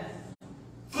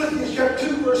 Philippians chapter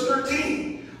 2, verse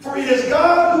 13. For it is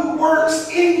God who works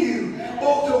in you,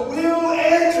 both to will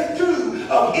and to do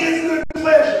of his good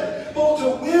pleasure, both to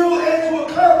will and to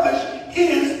accomplish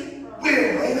his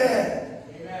will. Amen.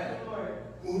 Amen.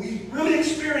 When we really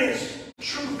experience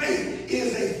true faith, it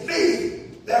is a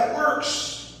faith that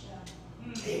works.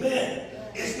 Amen.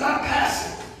 It's not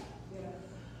passive.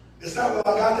 It's not,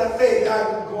 well, I got that faith, now I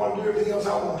can go on and do everything else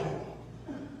I want to do.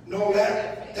 No,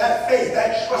 that faith,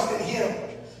 that trust in him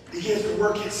begins to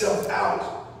work itself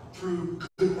out through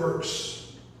good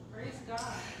works. Praise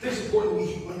God. It's important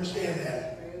we understand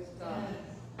that. Praise God.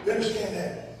 We understand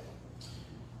that.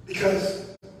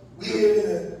 Because we live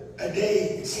in a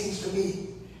day, it seems to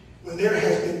me, when there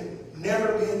has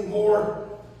never been more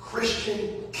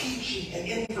Christian teaching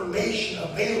and information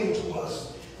available to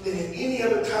us than in any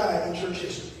other time in church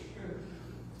history.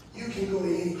 You can go to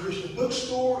any Christian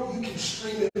bookstore. You can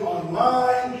stream it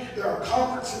online. There are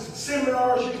conferences and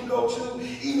seminars you can go to.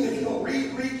 Even if you don't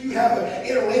read Greek, you have an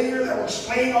interlinear that will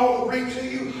explain all the Greek to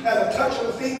you at a touch of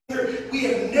a finger. We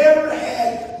have never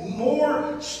had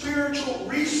more spiritual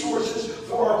resources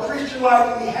for our Christian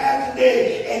life than we have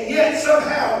today. And yet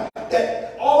somehow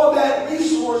that all of that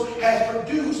resource has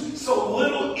produced so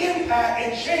little impact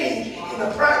and change in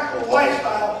the practical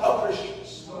lifestyle of Christians.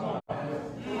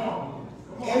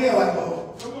 amen like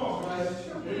Bo.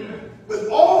 With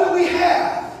all that we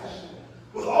have,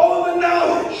 with all of the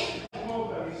knowledge,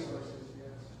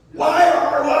 why are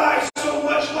our lives so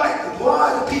much like the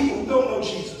lives of people who don't know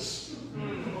Jesus?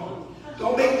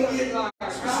 Don't make me get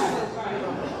specific.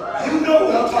 You know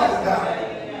what I'm talking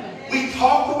about. We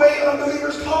talk the way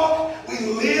unbelievers talk. We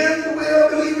live the way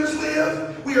unbelievers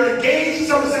live. We are engaged in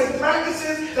some of the same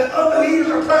practices that unbelievers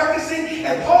are practicing.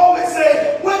 And Paul would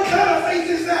say, what kind of faith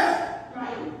is that?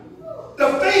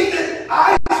 The faith that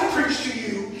I preach to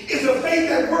you is a faith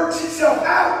that works itself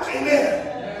out.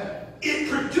 Amen. It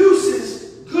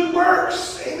produces good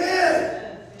works.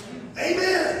 Amen.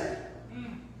 Amen.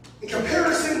 In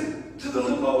comparison to the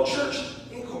little old church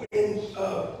in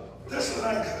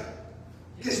Thessalonica,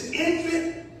 this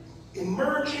infant,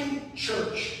 emerging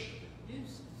church,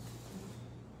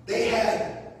 they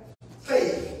had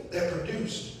faith that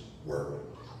produced work.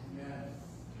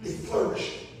 They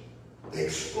flourished. They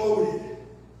exploded.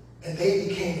 And they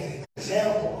became an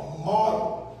example, a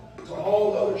model to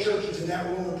all the other churches in that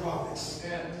Roman province.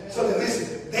 So that,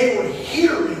 listen, they were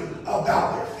hearing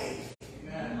about their faith.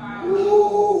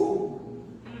 Ooh.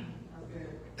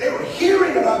 They were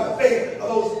hearing about the faith of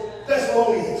those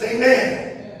Thessalonians.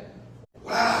 Amen.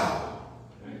 Wow.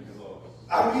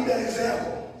 I read that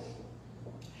example.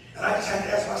 And I just had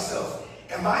to ask myself,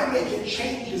 am I making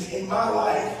changes in my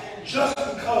life just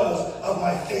because of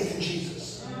my faith in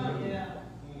Jesus?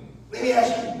 Let me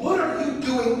ask you, what are you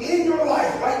doing in your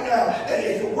life right now that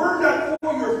if it were not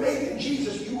for your faith in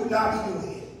Jesus, you would not be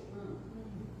doing it?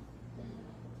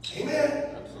 Amen.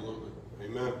 Absolutely.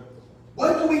 Amen.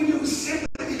 What do we do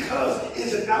simply because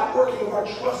it's an outworking of our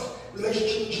trust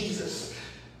relationship with Jesus?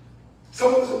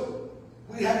 Some of us,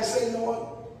 we have to say, you know what?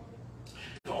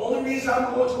 The only reason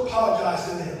I'm going to apologize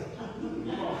to them.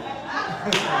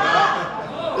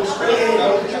 It's real.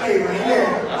 Amen.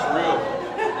 That's real.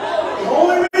 The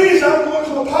only reason I'm going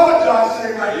to apologize to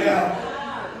them right now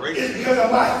is because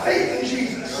of my faith in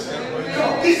Jesus.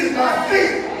 Come, this is my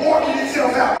faith working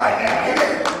itself out right now.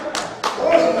 Amen.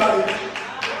 Or somebody.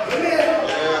 Amen.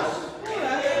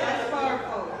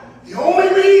 The only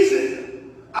reason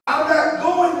I'm not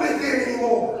going with them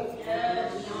anymore.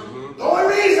 The only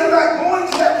reason I'm not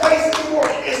going to that place anymore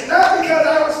is not because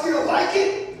I don't still like it.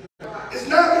 It's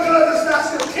not because it's not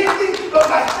still tempting, but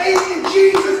my faith in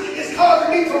Jesus is causing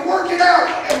me to work it out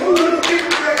and move in a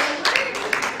different direction.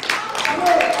 Come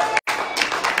on.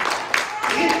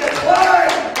 Hit the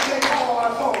climb, they call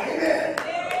on my phone. Amen.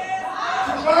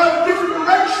 To climb a different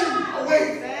direction away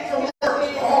from work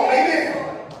to home. Amen.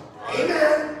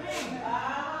 Amen.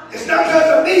 It's not because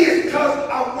of me, it's because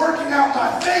I'm working out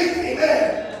my faith. Amen.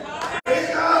 Praise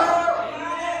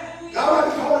God. God might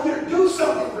be calling you to do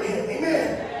something for Him.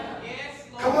 Amen.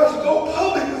 Come on, to go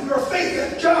public with your faith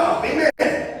at the job. Amen.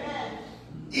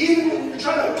 Even when you're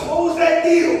trying to close that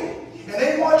deal, and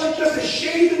they want you just to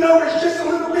shade the numbers just a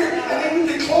little bit, and then you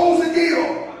can close the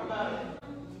deal.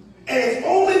 And it's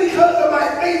only because of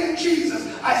my faith in Jesus,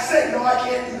 I say, no, I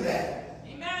can't do that.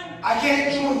 Amen. I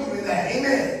can't join you in that.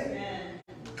 Amen. Amen.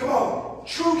 Come on.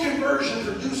 True conversion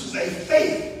produces a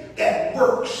faith that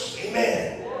works.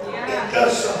 Amen. Yeah. That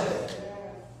does something.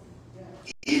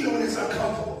 Even when it's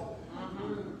uncomfortable.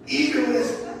 Even when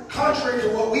it's contrary to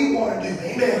what we want to do.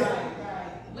 Amen.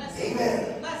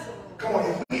 Amen. Come on,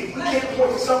 if we can't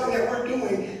point to something that we're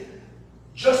doing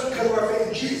just because of our faith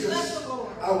in Jesus,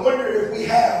 I wonder if we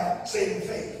have saving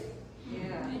faith.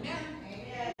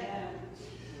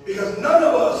 Because none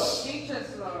of us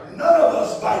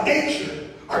by nature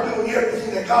are doing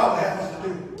everything that God would have us to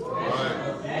do.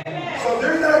 So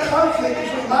there's not a conflict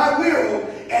between my will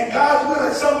and God's will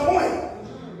at some point.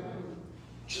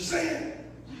 Just saying.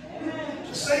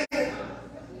 Just saying.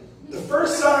 The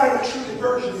first sign of true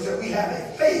conversion is that we have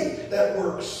a faith that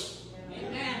works.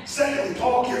 Amen. Secondly,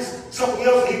 Paul gives something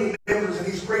else that he remembers and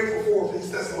he's grateful for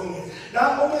these Thessalonians.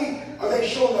 Not only are they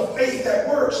showing a faith that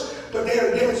works, but they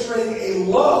are demonstrating a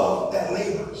love that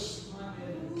labors.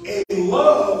 A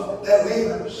love that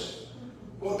labors.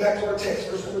 Going back to our text,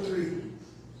 verse number 3.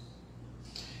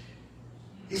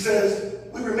 He says,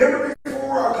 we remember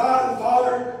before our God and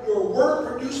Father your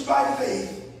work produced by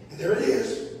faith, and there it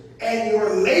is, and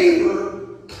your labor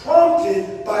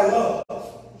prompted by love.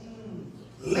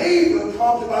 Labor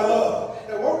prompted by love.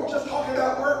 Now, weren't we just talking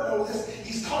about work? No,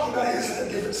 he's talking about it in a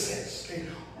different sense. Okay?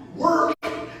 Work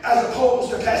as opposed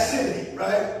to passivity,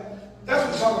 right? That's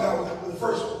what we're talking about with the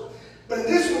first one. But in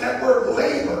this one, that word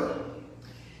labor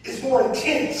is more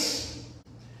intense.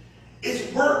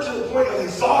 It's work to the point of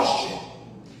exhaustion.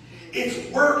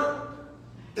 It's work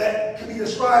that can be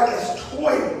described as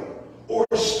toil or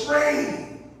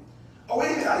strain. Oh,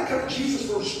 wait a minute, I didn't come to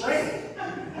Jesus for strain.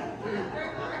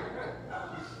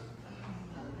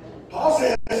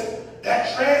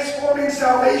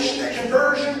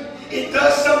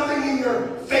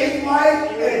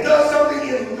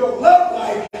 your love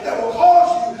life that will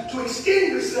cause you to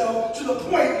extend yourself to the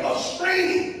point of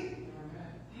straining.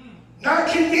 Not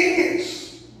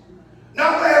convenience.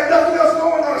 Not to have nothing else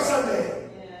going on Sunday.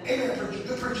 Amen, preacher.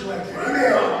 Good preacher right there.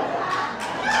 Amen.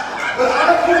 But I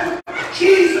put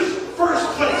Jesus first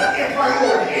place and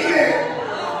priority. Amen.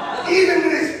 Even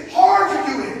when it's hard to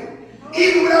do it.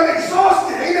 Even when I'm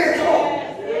exhausted. Amen. Come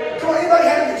on. Come on. Anybody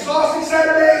have an exhausting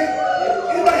Saturday?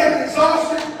 Anybody have an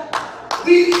exhausting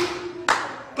week?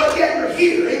 But yet you're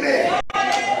here. Amen.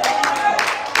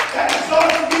 That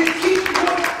exhaustion didn't keep you.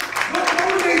 What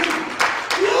motivates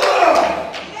you? Love.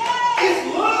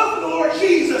 It's love for the Lord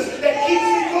Jesus that keeps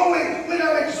me going when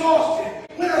I'm exhausted,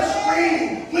 when I'm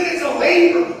straining, when it's a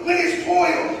labor, when it's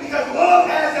toil. Because love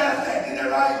has that effect. Isn't that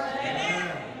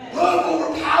right? Love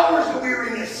overpowers the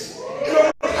weariness.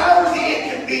 It overpowers the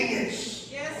inconvenience.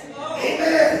 Yes, Lord.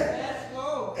 Amen. Yes,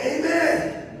 Lord.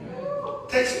 Amen.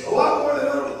 Takes a lot more than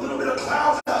a little bit of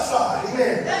clouds outside.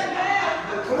 Amen.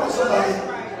 Come on, somebody.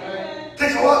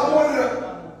 Takes a lot more than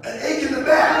an ache in the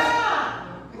back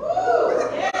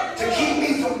to keep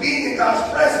me from being in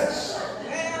God's presence.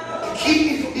 To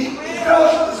keep me from being in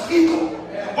fellowship with His people.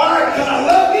 Why? Because I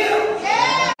love Him.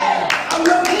 I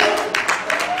love Him.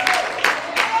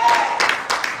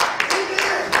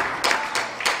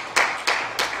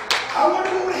 I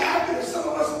wonder what would happen if some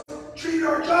of us treated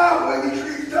our job the way we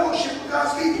treat fellowship with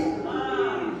God's people.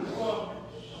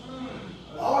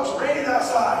 Oh, it's raining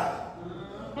outside.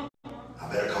 I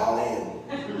better call in.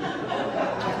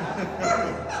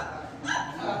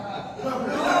 I'm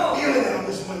really not feeling it on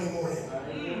this Monday morning.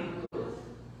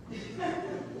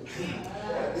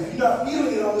 If you're not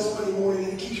feeling it on this Monday morning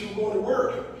and it keeps you from going to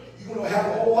work, you're going to have a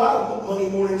whole lot of Monday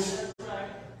mornings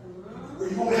where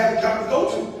you won't have a job to go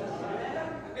to.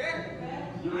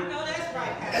 I know that's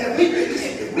right, Pastor. And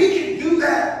if we can do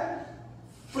that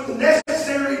for the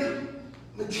necessary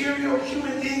material,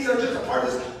 human things that are just a part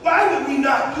of this, why would we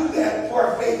not do that for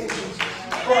our faith in Jesus?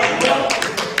 For our love for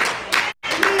Him?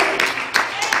 Amen.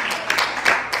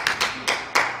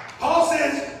 Paul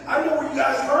says, I know where you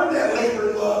guys learned that labor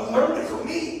and love. You learned it from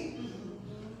me.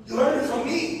 You learned it from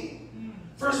me.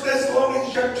 1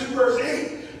 Thessalonians chapter 2, verse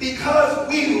 8. Because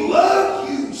we love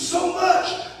you so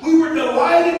much, we were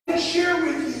delighted to share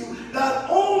with you not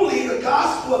only the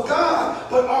gospel of God,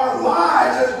 but our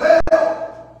lives as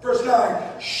well. Verse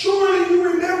 9. Surely you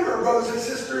remember, brothers and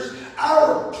sisters,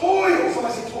 our toil.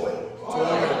 Somebody say toil.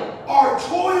 Our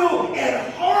toil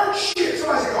and hardship.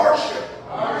 Somebody say hardship.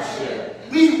 Hardship.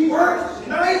 We worked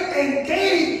night and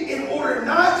day in order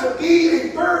not to be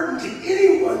a burden to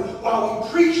anyone while we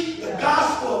preach the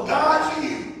gospel of God to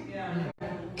you.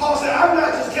 Paul said, I'm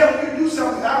not just telling you to do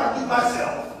something I don't do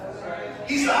myself.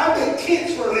 He said, I make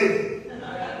tents for a living.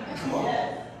 Come on.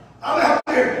 I'm out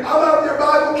there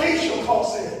bivocational, Paul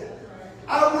said.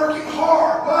 I'm working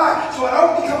hard. Why? So I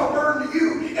don't become a burden to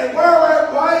you. And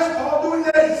why is Paul doing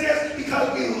that? He says,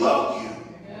 because we love you.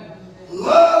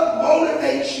 Love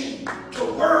motivates you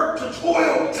to work, to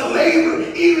toil, to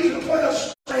labor, even to the point of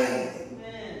strain.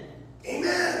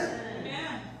 Amen.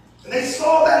 And they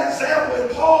saw that example in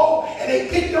Paul, and they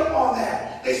picked up on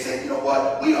that. They said, you know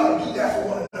what? We ought to do that for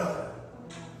one another.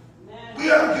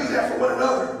 We ought to do that for one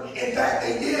another. In fact,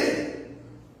 they did.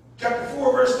 Chapter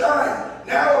 4, verse 9.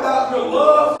 Now about your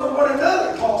love for one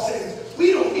another, Paul says,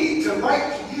 we don't need to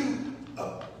write to you.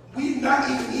 We do not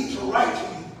even need to write to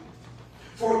you.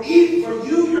 For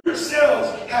you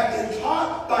yourselves have been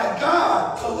taught by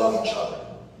God to love each other.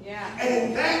 And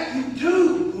in fact, you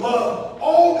do love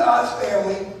all God's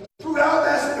family throughout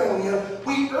Macedonia.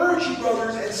 We urge you,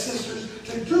 brothers and sisters,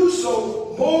 to do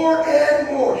so more and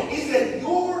more. He said,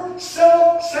 your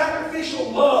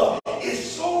self-sacrificial love is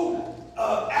so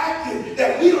active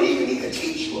that we don't even need to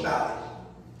teach you about it.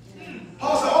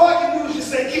 Paul said, all I can do is just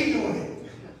say, keep doing it.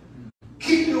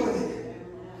 Keep doing it.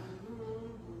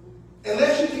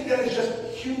 Unless you think that is just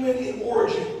human in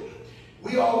origin,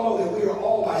 we all know that we are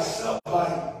all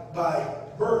by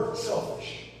birth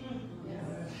selfish.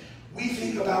 We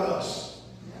think about us.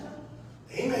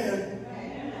 Amen.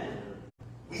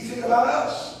 We think about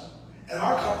us and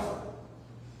our comfort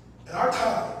and our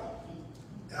time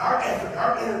and our effort, and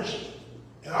our energy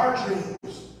and our dreams.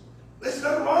 There's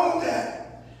nothing wrong with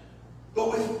that.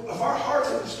 But if our hearts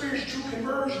have experienced true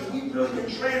conversion and we've really been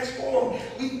transformed,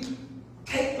 we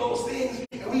take those things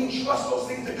and we entrust those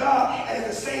things to God, and at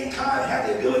the same time have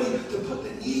the ability to put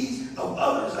the needs of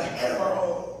others ahead of our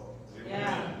own.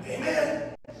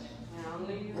 Amen.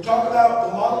 We're talking about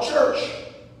the model church.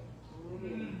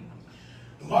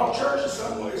 The model church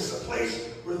is a place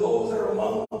where those that are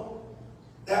among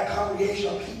that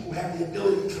congregation of people have the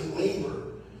ability to labor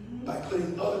by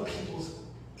putting other people's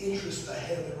interests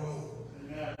ahead of their own.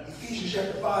 Ephesians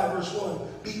chapter 5, verse 1.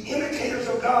 Be imitators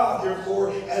of God,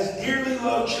 therefore, as dearly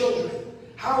loved children.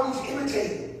 How are we to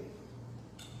imitate?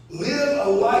 Live a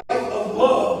life of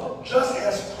love, just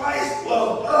as Christ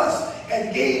loved us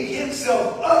and gave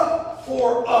himself up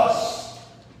for us.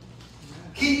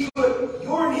 He put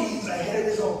your needs ahead of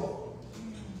his own.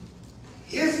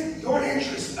 Your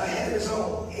interests ahead of his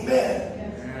own. Amen.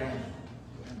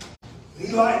 When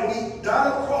he died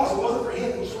on the cross, it wasn't for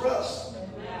him, it was for us.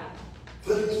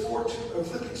 Philippians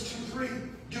 2:3.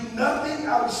 Do nothing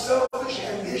out of selfish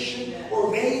ambition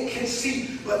or vain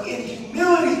conceit, but in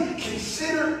humility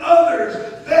consider others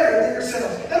better than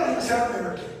yourselves. That don't even sound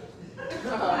American.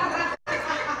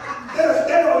 That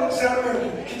don't even sound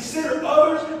American. Consider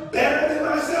others better than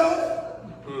myself.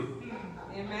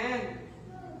 Amen.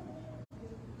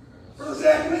 Brother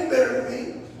Zach, you ain't better than me.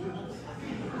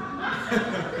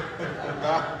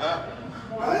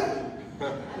 Right?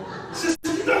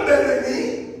 Sister, you're not better than me.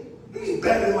 You ain't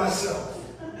better than myself.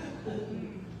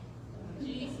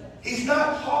 He's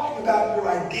not talking about your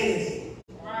identity.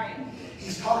 Right.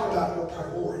 He's talking about your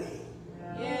priority.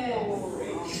 Yes.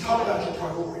 He's talking about your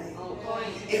priority.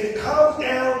 If it comes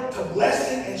down to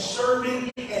blessing and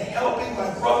serving and helping my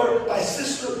brother, my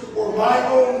sister, or my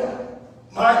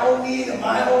own need and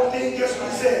my own thing, guess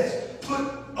what he says? Put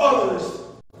others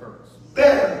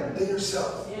better than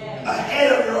yourself.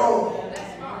 Ahead of your own.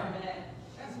 That's smart.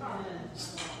 That's smart.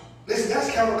 Listen, that's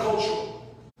countercultural.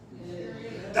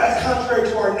 That's contrary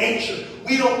to our nature.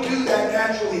 We don't do that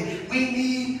naturally. We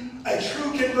need a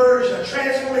true conversion, a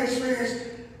transforming experience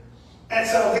and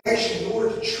salvation in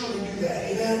order to truly do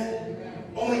that. Amen?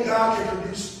 Only God can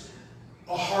produce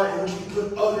a heart in which we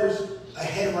put others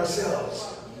ahead of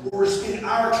ourselves. Where we spend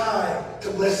our time to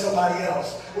bless somebody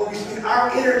else. Where we spend our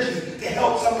energy to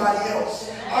help somebody else.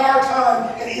 Our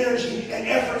time and energy and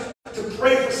efforts to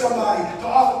pray for somebody, to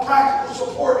offer practical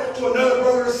support to another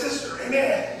brother or sister.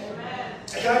 Amen.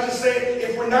 And can I just say,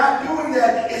 if we're not doing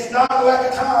that, it's not a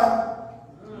lack of time.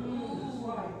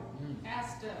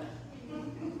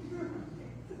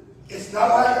 It's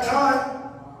not a lack of time.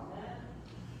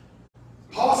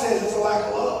 Paul says it's a lack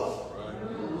of love.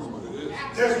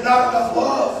 There's not enough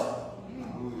love.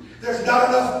 There's not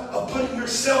enough of putting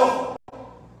yourself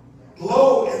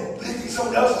low and lifting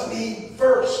someone else's need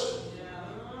first.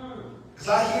 Because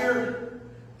I hear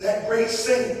that great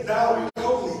saint,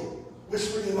 Coley,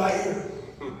 whispering in my ear,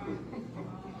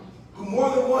 who more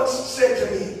than once said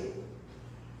to me,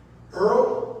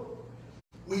 Earl,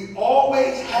 we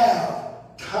always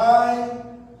have time,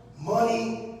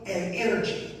 money, and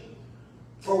energy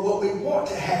for what we want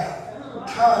to have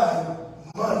time,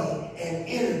 money, and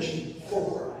energy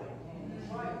for.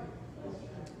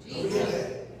 Don't forget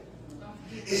that.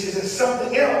 It's just that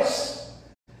something else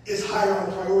is higher on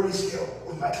the priority scale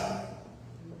with my time,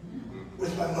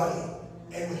 with my money,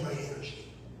 and with my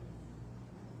energy.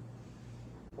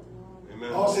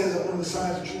 Amen. Paul says that one of the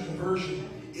signs of true conversion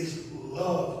is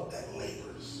love that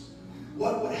labors.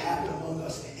 What would happen among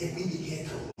us if we began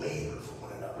to labor for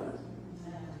one another?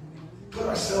 Put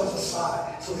ourselves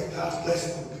aside so that God's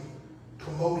blessing would be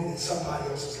promoted in somebody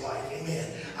else's life.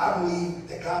 Amen. I believe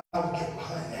that God would get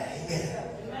behind that.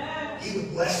 Amen. He would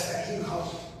bless that. He would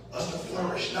cause us to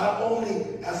flourish, not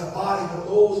only as a body, but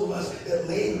those of us that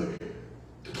labor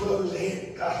to put others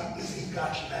ahead. God, He's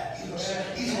got you back. He's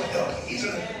going to help you. He's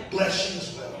going to bless you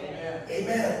as well.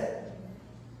 Amen.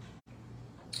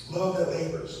 Love that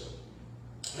labors.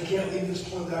 I can't leave this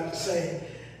point without saying,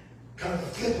 kind of the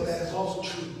flip of that is also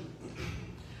true.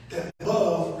 That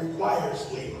love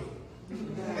requires labor.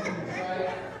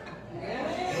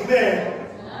 Amen.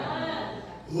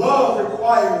 Love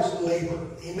requires labor.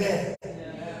 Amen.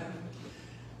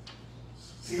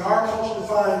 See, our culture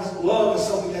defines love as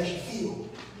something that you feel.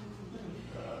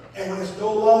 And when it's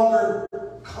no longer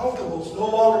comfortable, it's no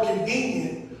longer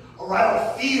convenient, or I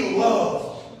don't feel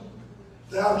love,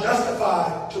 then I'm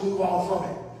justified to move on from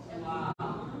it.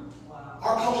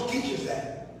 Our culture teaches that.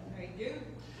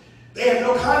 They have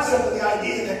no concept of the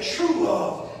idea that true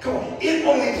love, come on, it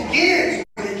only begins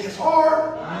when it gets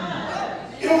hard.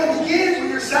 It only begins when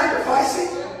you're sacrificing.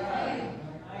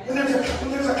 When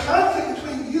there's a conflict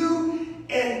between you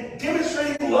and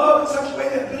demonstrating love in such a way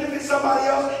that benefits somebody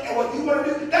else and what you want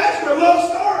to do, that's where love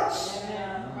starts.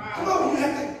 Come on, when you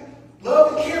have to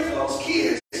love and care for those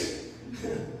kids,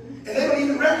 and they don't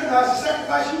even recognize the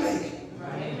sacrifice you make.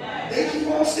 They keep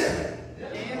on stepping.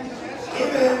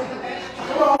 Amen.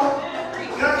 Come on.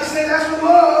 Can I just say that's where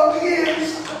love begins?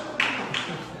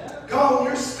 Come on,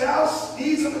 your spouse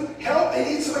needs some help, they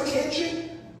need some attention,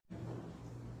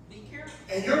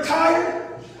 and you're tired.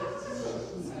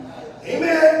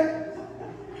 Amen.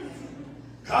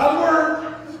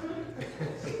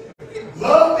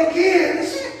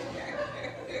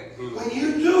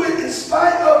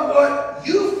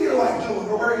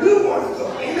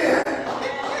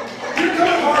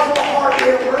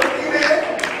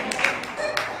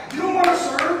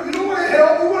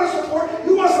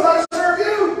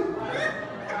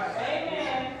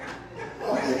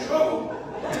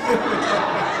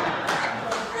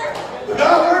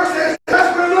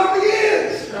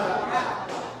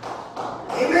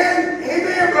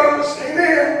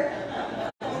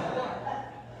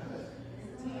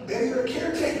 you're a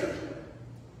caretaker,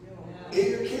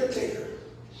 if you're a caretaker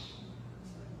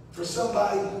for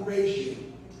somebody who raised you,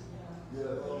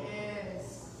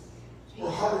 or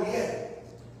harder yet,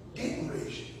 didn't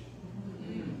raise you,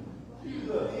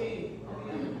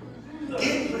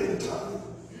 didn't put in the time,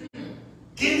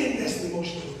 didn't invest in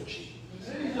emotional energy.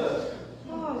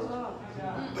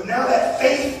 But now that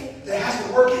faith that has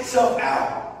to work itself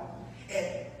out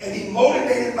and be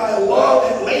motivated by a love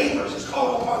that labors is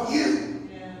called upon you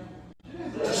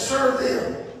to serve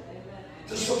them,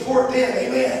 to support them.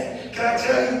 Amen. Can I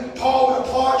tell you, Paul would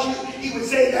applaud you. He would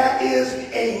say that is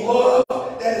a love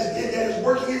that is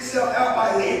working itself out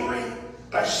by laboring,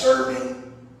 by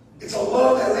serving. It's a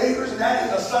love that labors, and that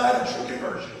is a sign of true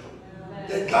conversion.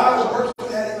 That God is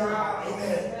working that in your heart.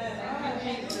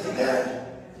 Amen. Amen.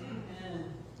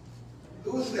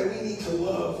 Who is it that we need to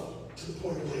love to the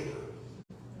point of labor?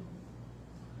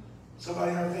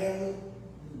 Somebody in our family?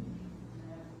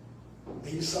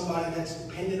 Maybe somebody that's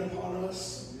dependent upon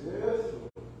us?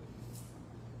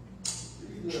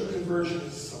 True conversion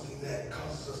is something that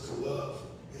causes us to love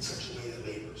in such a way that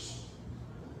labors.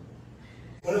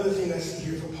 One other thing I see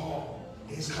here from Paul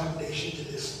in his commendation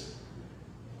to this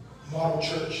model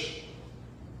church,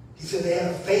 he said they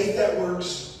had a faith that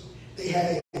works, they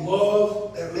had a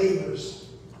love that labors,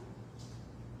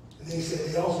 and then he said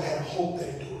they also had a hope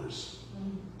that endures.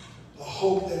 A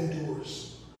hope that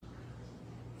endures.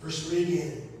 Verse 3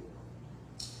 again.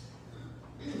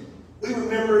 We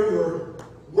remember your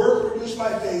work produced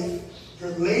by faith,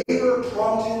 your labor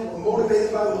prompted or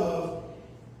motivated by love,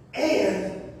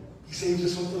 and he saves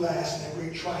this one for last in that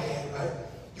great triad, right?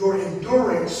 Your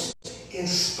endurance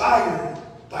inspired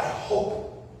by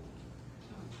hope.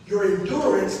 Your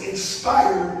endurance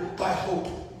inspired by hope.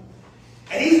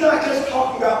 And he's not just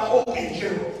talking about hope in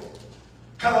general.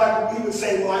 Kind of like we would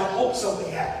say, well, I hope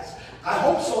something happens. I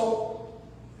hope so.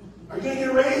 Are you going to get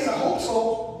a raise? I hope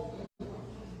so.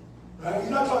 Right? He's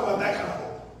not talking about that kind of hope.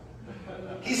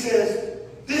 He says,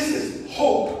 this is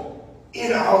hope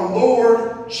in our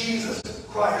Lord Jesus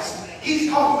Christ. He's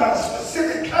talking about a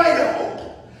specific kind of hope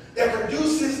that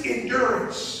produces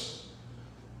endurance.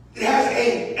 It has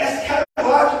a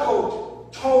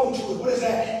eschatological tone to it. What is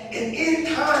that? An end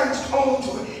times tone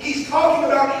to it. He's talking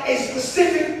about a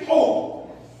specific hope.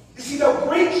 You see, the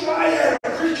great triad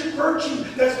of Christian virtue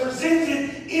that's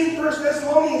presented in 1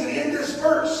 Thessalonians and in this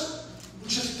verse,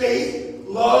 which is faith,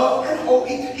 love, and hope.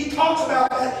 He talks about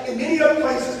that in many other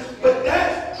places, but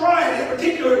that triad in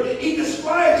particular, he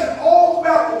describes it all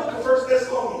throughout the book of 1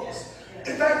 Thessalonians.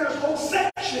 In fact, there's whole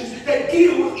sections that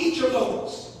deal with each of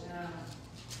those.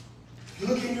 If you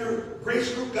look in your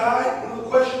grace group guide, one of the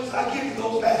questions, I give you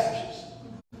those passages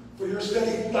for your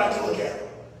study if you'd like to look at them.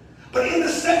 But in the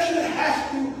section that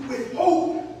has to do with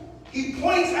hope, he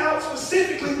points out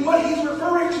specifically what he's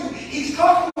referring to. He's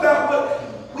talking about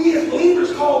what we as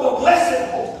believers call the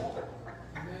blessed hope.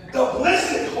 The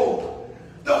blessed hope.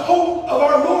 The hope of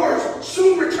our Lord's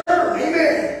soon return.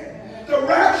 Amen. The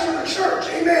rapture of the church.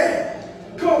 Amen.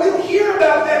 Come on, we don't hear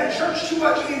about that in church too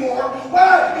much anymore.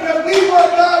 Why? Because we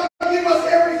want God to give us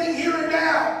everything here and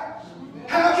now.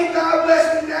 How can God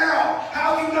bless me now?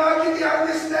 How can God get me out of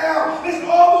this now? Listen,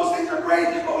 all those things are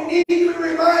great, but we need to be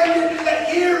reminded that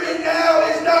here and now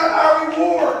is not our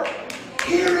reward.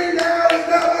 Here and now is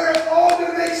not where it's all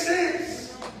going to make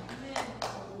sense.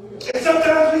 And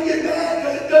sometimes we get mad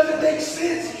because it doesn't make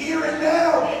sense here and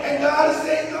now. And God is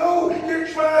saying, no, you're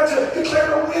trying to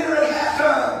declare a winner at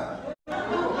halftime.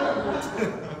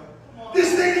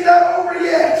 This thing is not over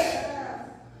yet.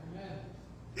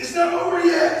 It's not over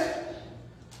yet.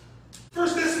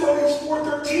 1 Thessalonians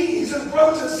 4:13, he says,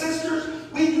 brothers and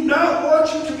sisters, we do not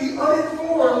want you to be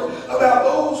uninformed about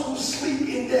those who sleep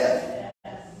in death.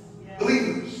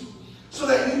 Believers. So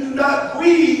that you do not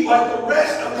grieve like the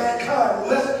rest of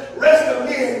mankind, the rest of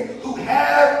men who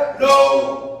have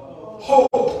no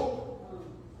hope.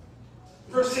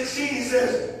 Verse 16, he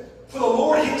says, for the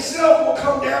Lord himself will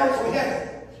come down from heaven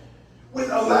with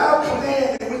a loud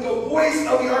command and with the voice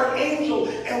of the archangel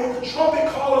and with the trumpet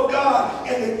call of God,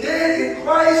 and the dead in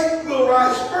Christ will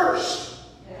rise first.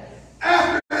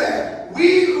 After that,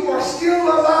 we who are still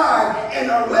alive and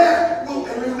are left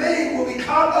and remain will be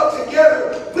caught up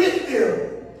together with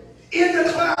them in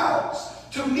the clouds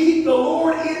to meet the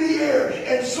Lord in the air,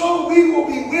 and so we will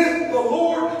be with the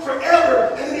Lord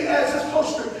forever. And then he adds this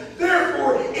postscript.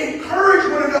 Therefore,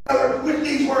 encourage one another with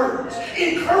these words.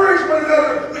 Encourage one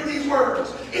another with these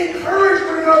words. Encourage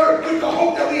one another with the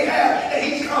hope that we have that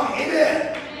he's coming.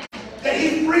 Amen. That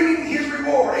he's bringing his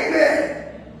reward.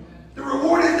 Amen. The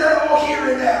reward is not all here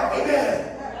and now. Amen.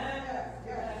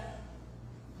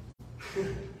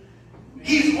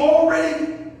 He's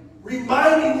already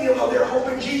reminding them of their hope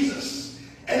in Jesus.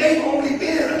 And they've only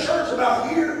been in a church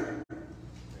about a year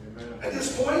at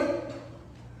this point.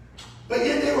 But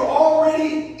yet they were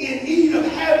already in need of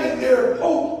having their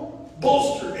hope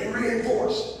bolstered and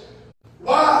reinforced.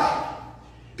 Why?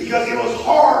 Because it was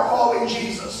hard following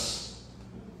Jesus.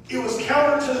 It was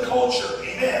counter to the culture.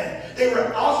 Amen. They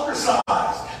were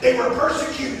ostracized. They were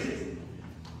persecuted.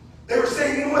 They were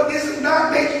saying, you know what, this is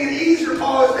not making it easier,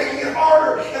 Paul. It's making it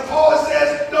harder. And Paul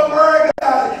says, don't worry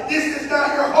about it. This is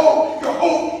not your hope. Your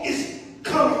hope is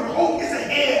coming. Your hope is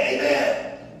ahead.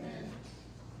 Amen.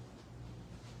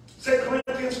 2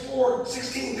 Corinthians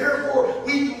 4:16, therefore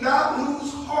we do not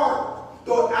lose heart.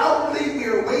 Though outwardly we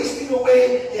are wasting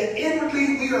away, yet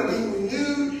inwardly we are being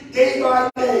renewed day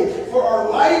by day. For our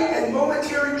light and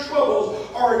momentary troubles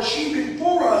are achieving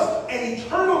for us an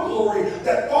eternal glory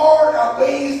that far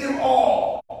outweighs them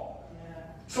all.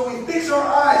 So we fix our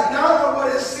eyes not on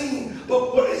what is seen,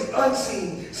 but what is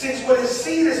unseen. Since what is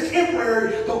seen is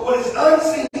temporary, but what is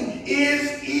unseen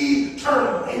is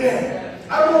eternal. Amen.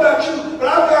 I don't know about you, but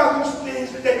I've gone through some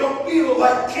things that don't feel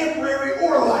like temporary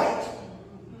or light.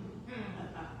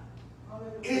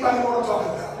 Anybody know what I'm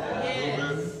talking about?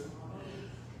 Yes.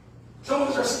 Some of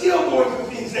us are still going through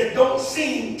things that don't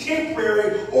seem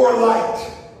temporary or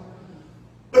light.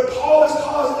 But Paul is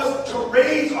causing us to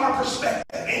raise our perspective.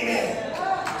 Amen.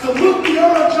 To look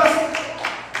beyond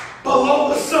just below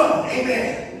the sun.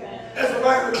 Amen. As the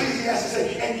writer of Ecclesiastes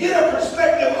says, and get a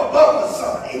perspective above the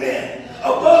sun. Amen.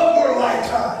 Above your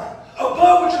lifetime.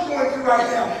 Above what you're going through right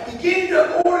now. Begin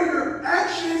to order your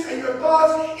actions and your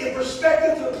thoughts in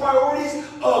perspective to the priorities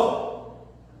of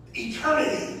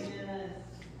eternity.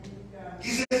 He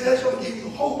says that's going to give you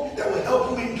hope that will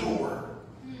help you endure.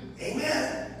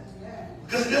 Amen.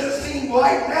 Because it doesn't seem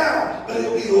light now, but it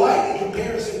will be light in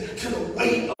comparison to the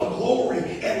weight of glory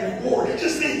and reward.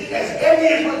 Just think, as heavy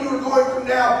as what you are going through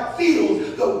now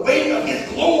feels, the weight of his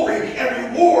glory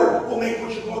and reward will make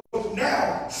what you're going through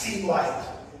now seem light.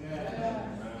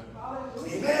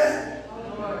 Amen.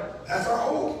 That's our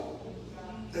hope.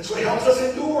 That's what helps us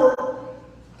endure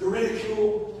the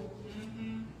ridicule,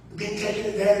 being taken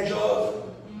advantage of.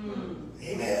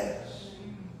 Amen.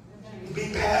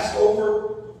 Being passed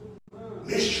over,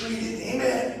 mistreated.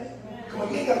 Amen. Come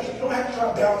on, you don't have to try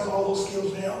to balance all those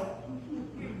skills now.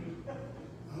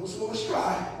 I know some of us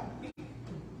try.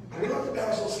 But we don't have to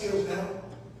balance those skills now.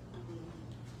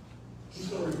 He's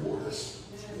going to reward us.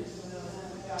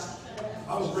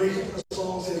 I was raised in a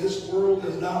song that said, this world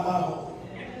is not my home.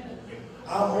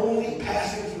 I'm only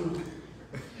passing through.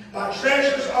 My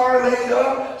treasures are laid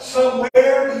up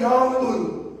somewhere beyond the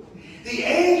blue. The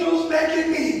angels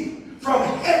beckon me from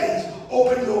heaven's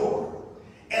open door.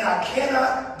 And I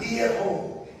cannot be at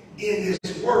home in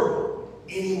this world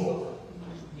anymore.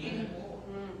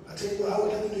 I tell you what, I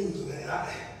look at the news, man.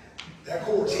 That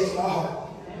chorus hits my heart.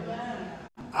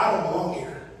 I don't belong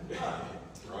here.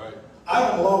 I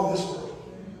don't belong in this world.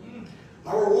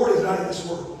 My reward is not in this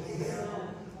world. Amen.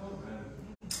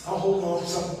 I'm holding on to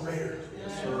something greater.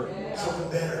 Something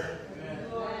better.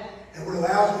 And what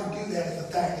allows me to do that is the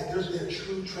fact that there's been a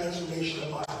true transformation of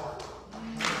my heart.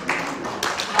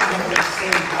 I'm not the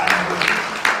same.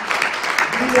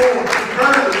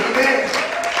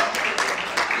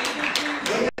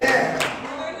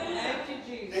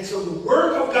 Amen. And so the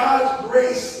work of God's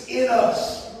grace in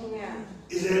us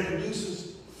is that it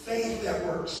produces faith that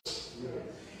works.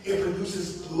 It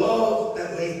produces love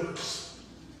that labors.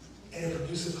 And it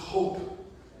produces hope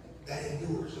that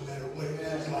endures no matter what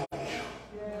it's like now.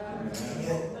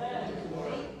 Amen.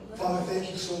 Father,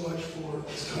 thank you so much for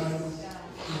this time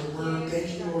in your word.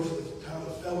 Thank you, Lord, for the time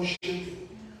of fellowship,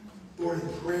 Lord, in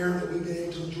prayer that we've been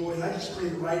able to enjoy. And I just pray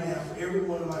right now for every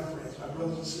one of my friends, my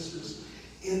brothers and sisters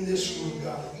in this room,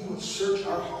 God, that you would search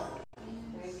our heart.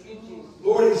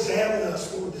 Lord, examine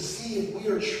us, Lord, to see if we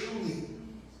are truly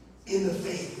in the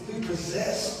faith, if we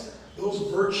possess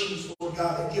those virtues, Lord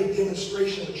God, that give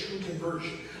demonstration of true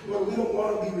conversion. Lord, we don't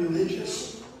want to be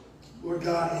religious, Lord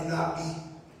God, and not be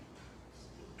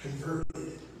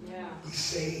converted, be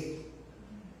saved.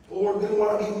 Lord, we don't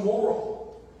want to be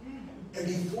moral and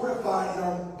be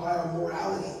fortified by our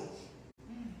morality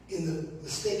in the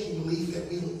mistaken belief that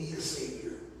we don't need a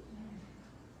Savior.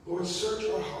 Lord, search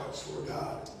our hearts, Lord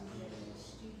God.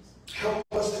 Help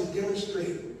us to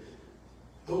demonstrate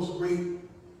those great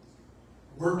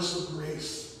works of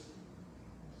grace,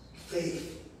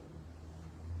 faith,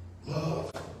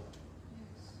 love,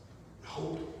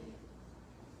 hope,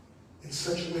 in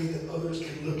such a way that others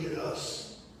can look at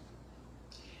us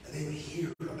and they would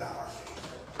hear about our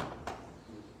faith.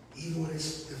 Even when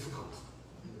it's difficult,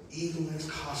 even when it's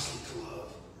costly to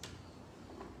love.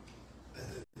 That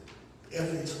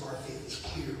evidence of our faith is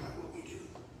clear by what we do.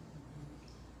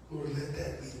 Lord, let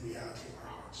that be the reality of our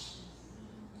hearts.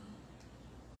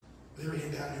 With every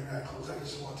head down here, I close. I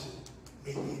just want to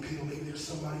make the appeal. Maybe there's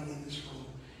somebody in this room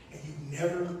and you've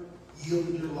never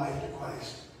yielded your life to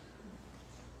Christ.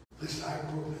 Listen,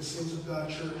 I grew up in the Sins of God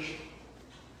church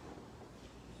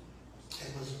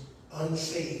and was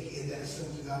unsaved in that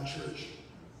Sins of God church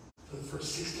for the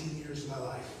first 16 years of my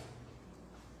life.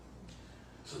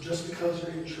 So just because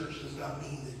you're in church does not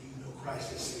mean that you know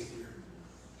Christ as Savior.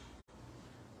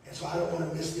 And so I don't want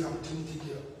to miss the opportunity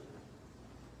to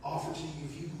offer to you,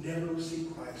 if you've never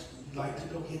received Christ, and you'd like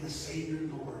to know Him as Savior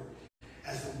and Lord,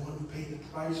 as the one who paid the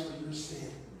price for your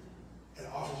sin and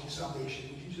offers you salvation,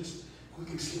 would you just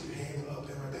quickly slip your hand up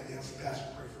and right back down and say, Pastor,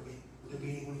 pray for me. Would there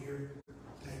be anyone here?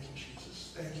 Thank you,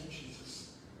 Jesus. Thank you,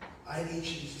 Jesus. I need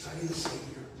Jesus. I need a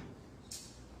Savior.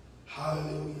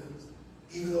 Hallelujah.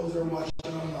 Even those that are watching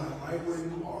online, right where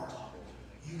you are,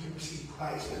 you can receive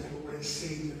Christ as Lord and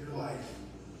Savior of your life.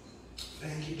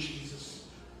 Thank you, Jesus.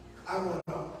 I want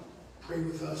to pray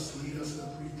with us, lead us in a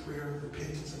brief prayer of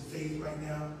repentance and faith right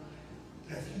now.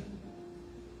 And if you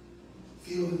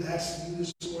feel that that's you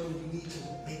this morning, you need to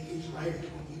make things right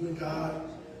between you and God,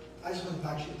 I just want to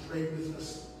invite you to pray with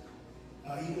us.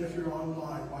 Even if you're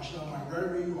online, watching online,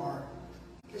 wherever you are,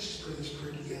 let's just pray this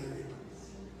prayer together in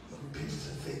repentance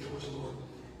and faith towards the Lord.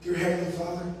 Dear Heavenly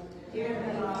Father,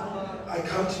 I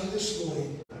come to you this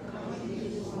morning,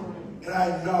 and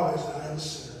I acknowledge that I am a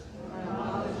sinner.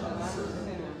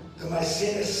 That my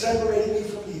sin has separated me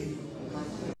from you.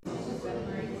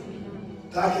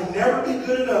 That I can never be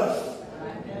good enough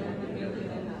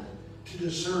to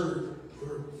deserve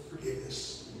your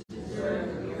forgiveness.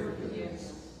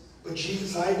 But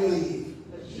Jesus, I believe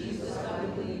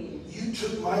you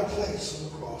took my place on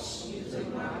the cross. You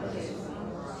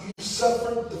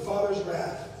suffered the Father's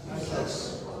wrath in my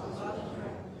place.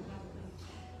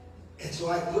 And so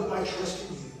I put my trust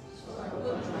in you.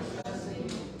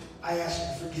 I ask you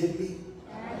to forgive me.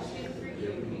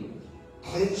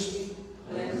 Cleanse me.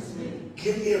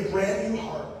 Give me a brand new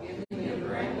heart.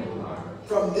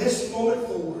 From this moment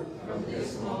forward,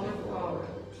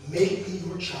 make me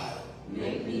your child.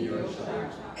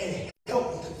 And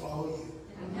help me to follow you.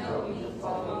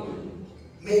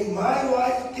 May my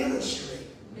life demonstrate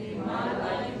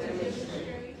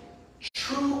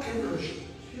true conversion,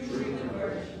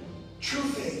 true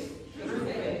faith,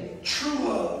 true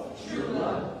love,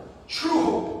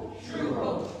 true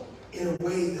hope, in a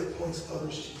way that points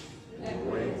others to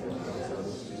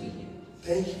you.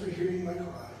 Thank you for hearing my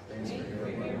cry.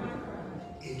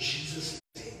 In Jesus'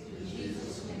 name.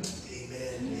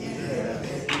 Amen. Amen.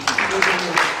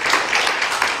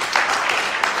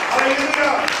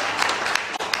 Hallelujah.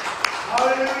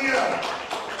 Hallelujah.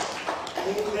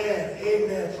 Amen.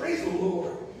 Amen. Praise the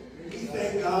Lord. We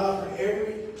thank God for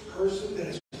every person that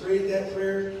has prayed that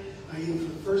prayer, either for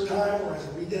the first time or as a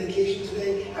rededication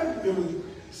today. I remember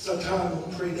sometime when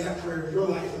you prayed that prayer in your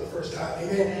life for the first time.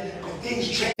 Amen. And things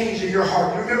changed in your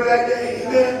heart. You remember that day?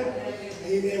 Amen.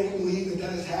 Amen. We believe that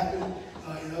that has happened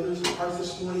in others' hearts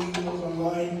this morning, even those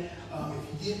online.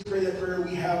 If you did pray that prayer,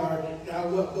 we have our Now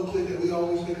What booklet that we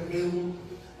always make available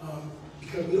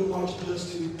because we don't want you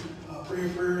just to pray a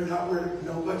prayer and not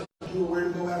know what to do or where to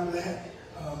go after that.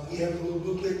 We have a little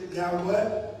booklet, Now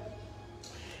What?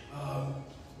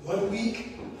 1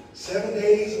 week, 7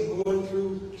 days of going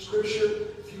through Scripture,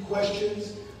 a few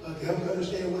questions to help you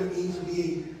understand what it means to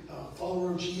be a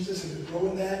follower of Jesus and to grow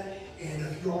in that. And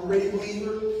if you're already a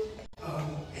believer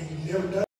and you've never done